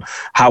Stadium,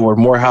 Howard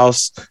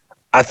Morehouse,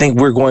 I think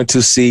we're going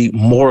to see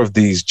more of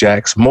these,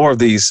 Jax, more of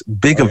these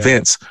big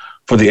events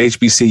for the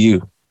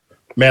HBCU.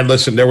 Man,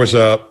 listen, there was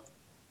a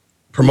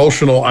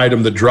promotional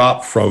item that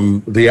dropped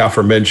from the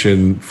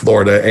aforementioned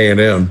Florida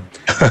A&M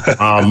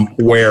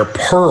where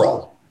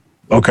Pearl,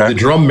 the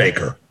drum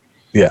maker,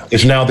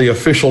 is now the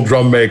official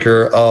drum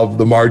maker of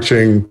the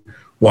Marching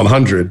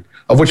 100,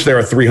 of which there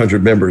are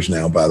 300 members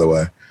now, by the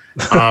way.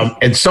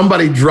 And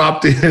somebody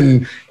dropped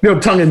in,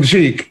 tongue in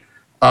cheek,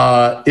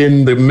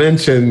 in the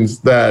mentions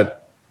that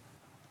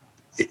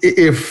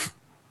if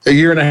a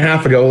year and a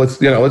half ago, let's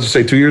just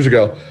say 2 years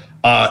ago,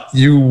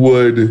 you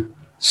would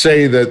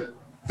say that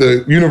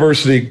the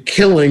university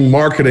killing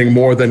marketing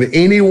more than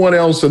anyone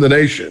else in the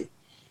nation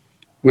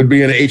would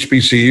be an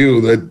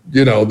HBCU,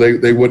 that,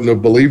 they wouldn't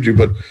have believed you.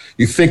 But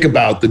you think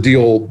about the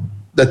deal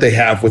that they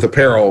have with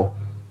apparel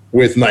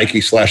with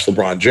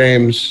Nike/LeBron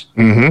James.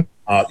 Mm-hmm.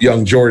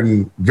 Young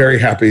Jordan, very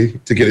happy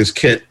to get his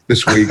kit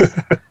this week.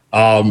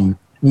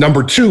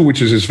 Number 2,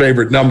 which is his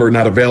favorite number,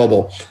 not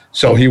available.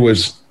 So he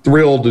was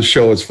thrilled to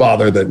show his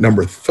father that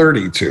number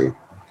 32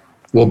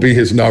 will be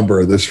his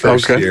number this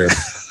first year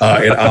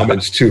in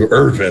homage to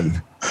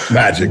Irvin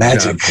Magic.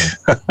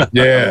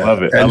 Yeah. I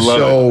love it.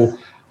 And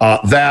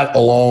That,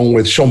 along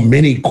with so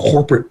many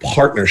corporate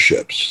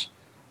partnerships,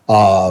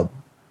 the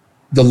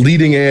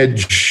leading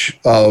edge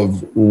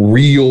of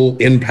real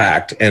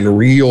impact and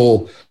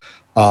real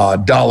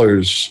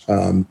dollars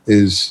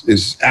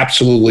is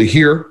absolutely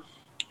here.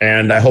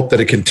 And I hope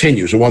that it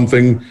continues. The one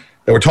thing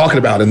that we're talking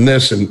about in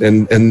this and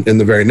in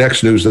the very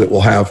next news that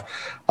we'll have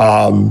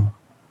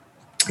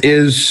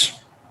is,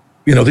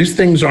 these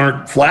things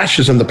aren't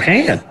flashes in the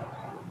pan.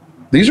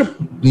 These are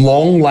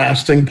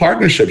long-lasting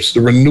partnerships.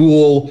 The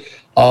renewal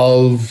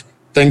of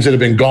things that have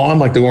been gone,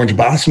 like the Orange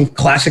Blossom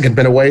Classic had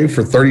been away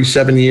for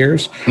 37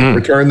 years,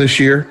 returned this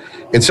year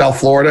in South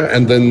Florida,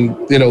 and then,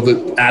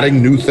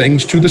 adding new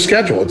things to the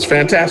schedule. It's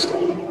fantastic.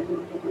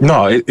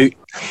 No, it's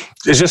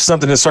just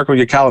something to circle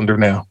your calendar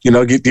now.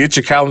 Get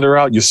your calendar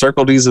out, you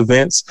circle these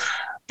events,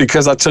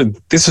 because I tell you,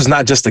 this is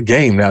not just a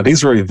game now.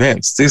 These are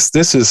events.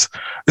 This is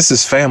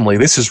family.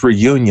 This is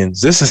reunions.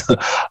 This is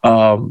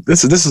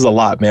a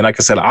lot, man. Like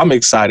I said, I'm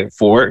excited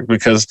for it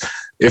because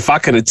if I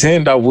could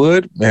attend, I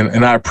would.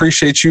 And I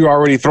appreciate you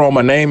already throwing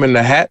my name in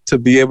the hat to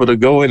be able to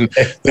go and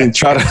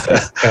try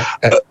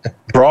to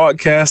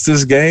broadcast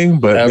this game.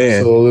 But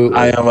absolutely,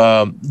 man,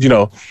 I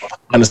am,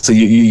 honestly,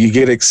 you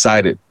get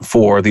excited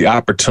for the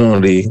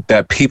opportunity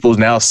that people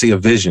now see a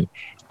vision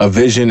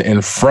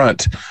in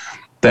front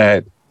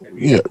that,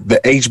 the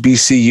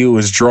HBCU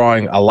is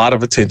drawing a lot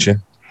of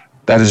attention.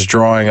 That is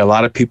drawing a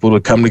lot of people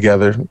to come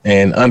together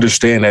and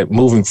understand that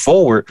moving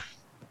forward,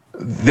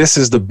 this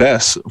is the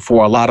best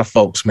for a lot of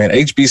folks, man.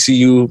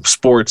 HBCU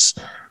sports,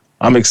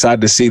 I'm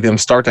excited to see them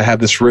start to have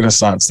this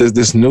renaissance. There's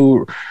this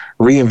new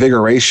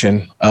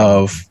reinvigoration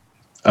of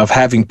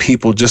having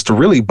people just to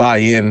really buy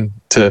in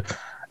to,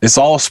 it's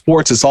all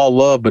sports, it's all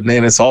love, but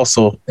then it's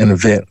also an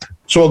event.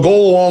 So I'll go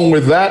along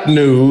with that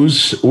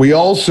news. We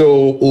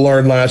also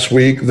learned last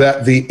week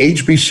that the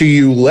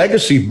HBCU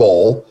Legacy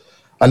Bowl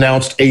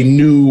announced a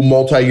new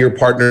multi-year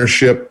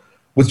partnership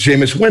with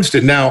Jameis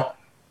Winston. Now,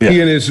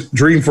 he and his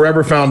Dream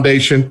Forever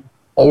Foundation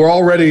were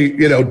already,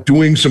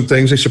 doing some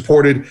things. They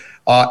supported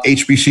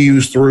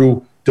HBCUs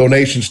through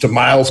donations to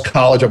Miles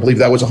College. I believe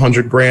that was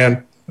 $100,000.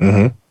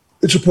 Mm-hmm.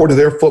 They supported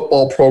their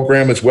football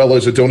program as well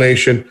as a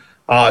donation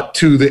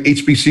to the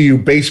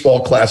HBCU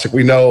Baseball Classic.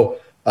 We know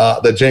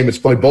that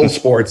Jameis played both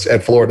sports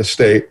at Florida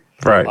State.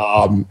 Right.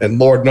 And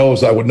Lord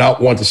knows I would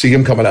not want to see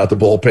him coming out the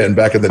bullpen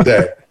back in the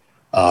day.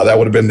 That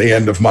would have been the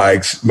end of my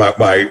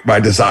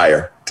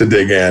desire to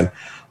dig in.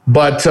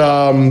 But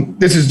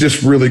this is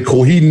just really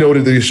cool. He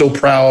noted that he's so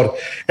proud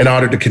and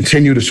honored to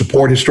continue to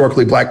support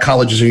historically Black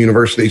colleges and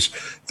universities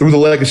through the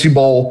Legacy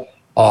Bowl.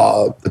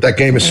 That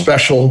game is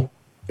special.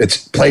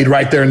 It's played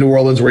right there in New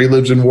Orleans where he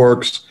lives and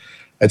works.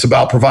 It's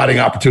about providing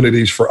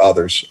opportunities for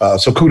others.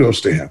 So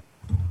kudos to him.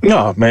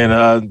 No, man,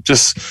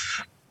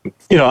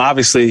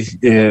 obviously,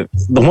 the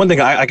one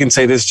thing I can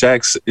say this,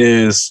 Jax,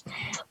 is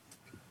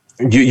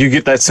you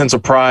get that sense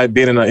of pride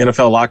being in an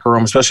NFL locker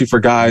room, especially for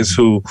guys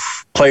who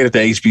played at the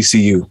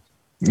HBCU.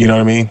 You know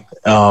what I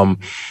mean?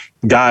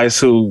 Guys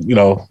who,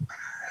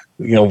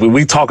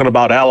 we talking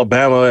about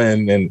Alabama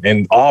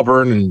and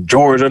Auburn and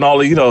Georgia and all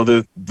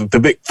the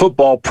big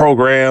football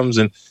programs.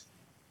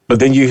 But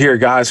then you hear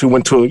guys who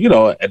went to, an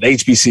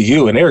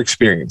HBCU and their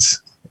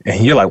experience.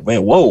 And you're like,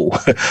 man, whoa,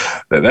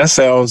 that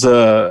sounds,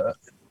 I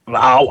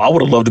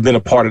would have loved to have been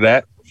a part of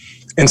that.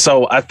 And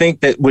so I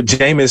think that with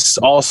Jameis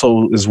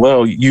also as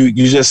well, you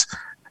just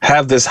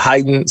have this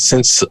heightened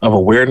sense of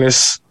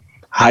awareness,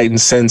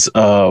 heightened sense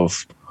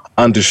of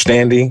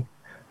understanding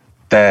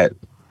that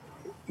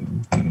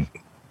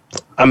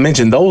I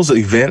mentioned those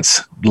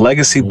events,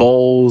 Legacy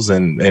Bowls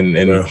and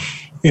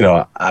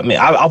I mean,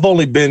 I've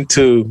only been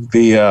to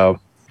the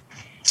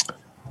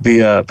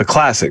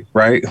Classic,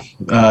 right?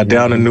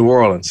 Down in New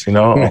Orleans,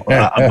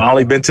 I've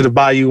only been to the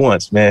Bayou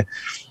once, man.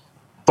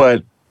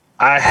 But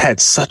I had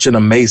such an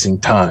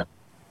amazing time.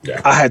 Yeah.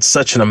 I had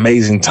such an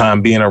amazing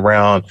time being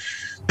around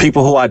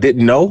people who I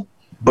didn't know,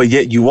 but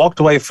yet you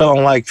walked away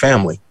feeling like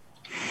family.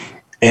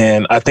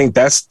 And I think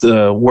that's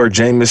where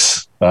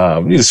Jameis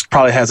just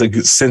probably has a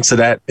good sense of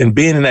that, and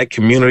being in that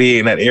community,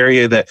 in that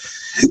area that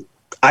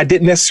I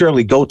didn't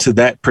necessarily go to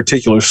that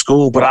particular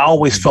school, but I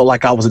always felt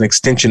like I was an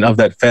extension of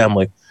that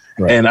family.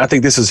 Right. And I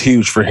think this is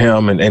huge for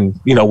him and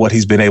what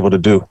he's been able to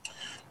do.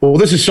 Well,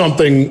 this is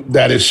something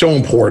that is so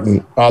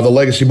important. The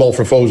Legacy Bowl,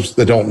 for folks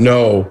that don't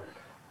know,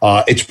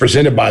 it's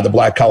presented by the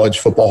Black College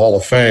Football Hall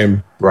of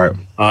Fame. Right.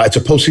 It's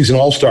a postseason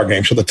all-star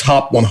game. So the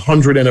top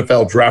 100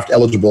 NFL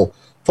draft-eligible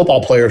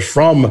football players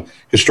from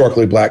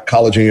historically Black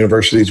colleges and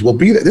universities will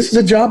be there. This is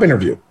a job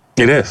interview.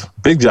 It is.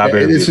 Big job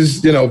interview. This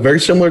is, very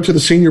similar to the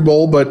Senior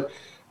Bowl, but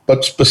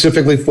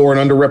specifically for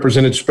an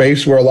underrepresented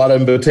space where a lot of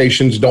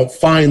invitations don't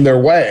find their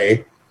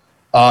way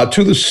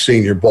to the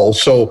Senior Bowl.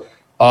 So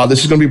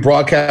this is going to be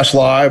broadcast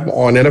live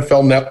on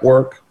NFL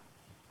Network.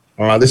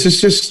 This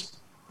is just,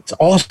 it's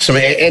awesome.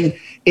 And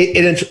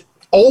it's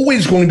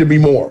always going to be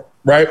more,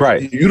 right?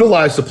 Right. You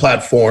utilize the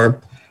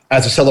platform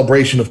as a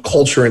celebration of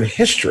culture and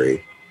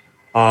history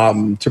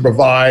to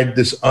provide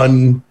this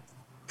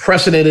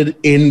unprecedented,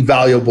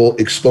 invaluable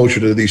exposure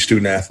to these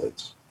student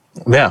athletes.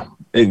 Yeah.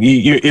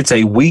 It's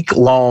a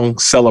week-long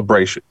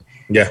celebration.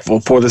 Yeah,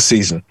 for the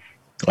season.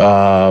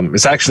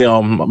 It's actually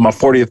on my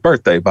 40th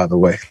birthday, by the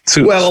way,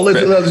 too. Well,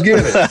 let's get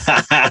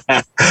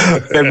it.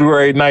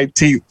 February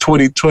 19th,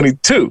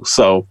 2022.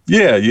 So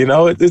yeah,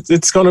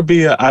 it's going to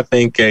be, I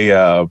think,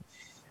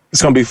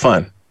 it's going to be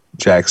fun,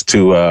 Jax,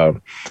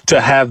 to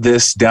have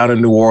this down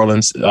in New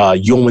Orleans,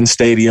 Yulman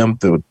Stadium,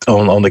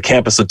 on the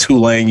campus of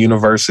Tulane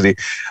University,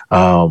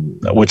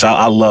 which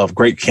I love.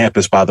 Great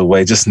campus, by the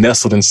way, just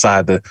nestled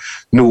inside the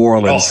New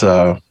Orleans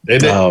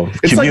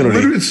it's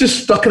community. Like it's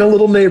just stuck in a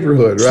little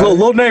neighborhood, right? It's a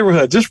little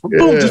neighborhood. Just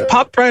boom, just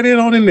popped right in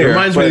there. It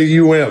reminds me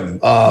of UM.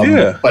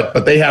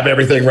 But they have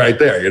everything right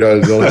there. You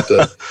don't have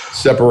to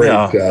separate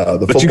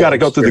the. But you got to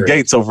go through the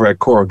gates over at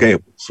Coral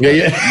Gables.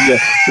 Yeah.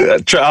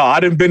 I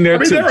didn't been there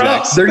too.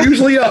 They're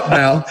usually up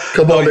now.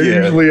 Come on,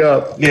 they're usually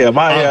up. Yeah,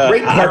 my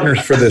great partners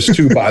for this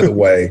too, by the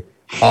way.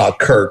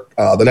 Kirk,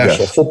 the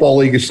National Football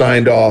League is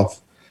signed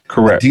off.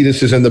 Correct.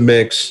 Adidas is in the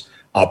mix.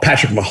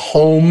 Patrick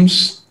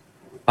Mahomes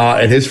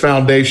and his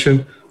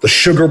foundation, the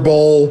Sugar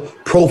Bowl,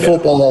 Pro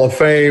Football Hall of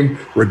Fame,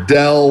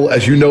 Riddell,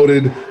 as you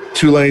noted,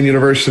 Tulane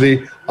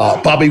University,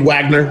 Bobby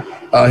Wagner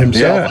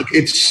himself.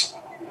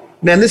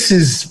 Yeah. This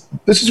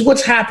is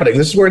what's happening.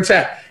 This is where it's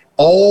at.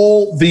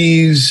 All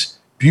these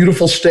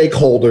beautiful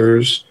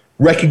stakeholders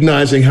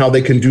recognizing how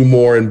they can do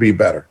more and be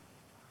better.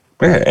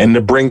 Yeah, and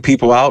to bring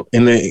people out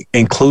in the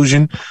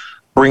inclusion,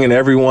 bringing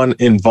everyone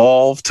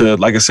involved to,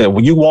 like I said,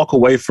 when you walk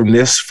away from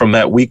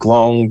that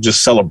week-long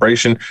just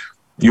celebration,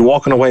 you're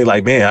walking away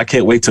like, man, I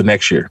can't wait till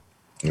next year.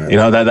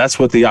 Right. That's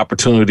what the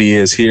opportunity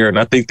is here. And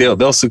I think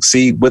they'll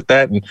succeed with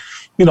that. And,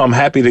 I'm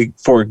happy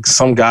for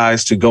some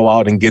guys to go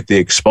out and get the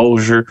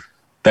exposure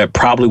that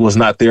probably was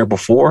not there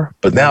before,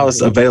 but now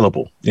it's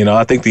available.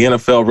 I think the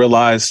NFL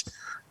realized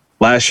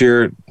last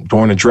year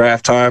during the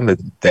draft time that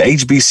the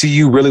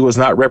HBCU really was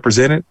not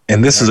represented.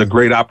 And this is a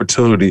great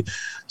opportunity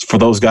for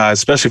those guys,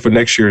 especially for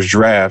next year's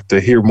draft, to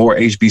hear more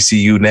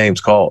HBCU names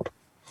called.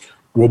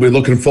 We'll be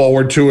looking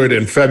forward to it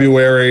in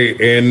February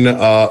in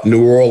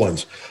New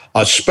Orleans.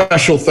 A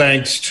special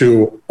thanks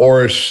to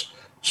Oris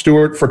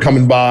Stewart for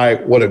coming by.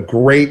 What a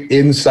great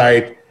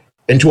insight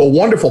into a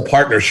wonderful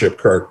partnership,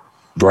 Kirk,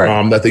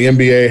 that the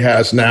NBA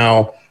has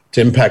now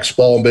to impact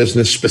small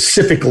business,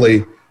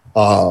 specifically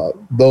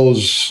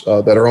those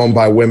that are owned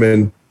by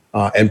women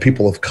and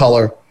people of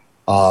color.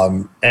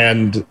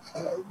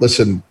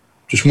 Listen,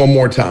 just one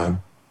more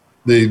time,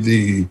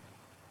 the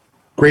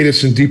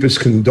greatest and deepest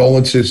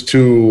condolences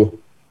to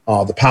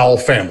the Powell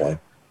family.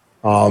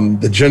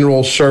 The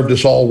general served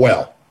us all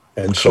well.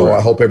 And so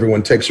I hope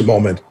everyone takes a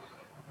moment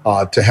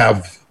to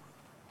have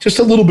just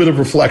a little bit of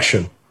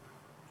reflection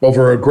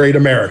over a great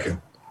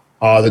American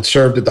that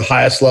served at the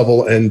highest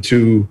level and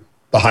to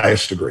the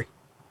highest degree.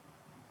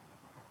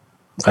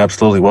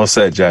 Absolutely. Well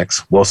said,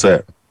 Jax. Well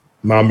said.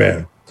 My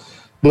man.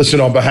 Listen,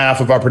 on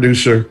behalf of our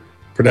producer,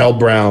 Pernell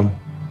Brown,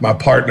 my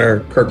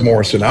partner, Kirk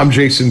Morrison, I'm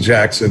Jason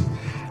Jackson.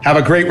 Have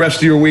a great rest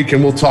of your week,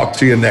 and we'll talk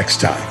to you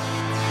next time.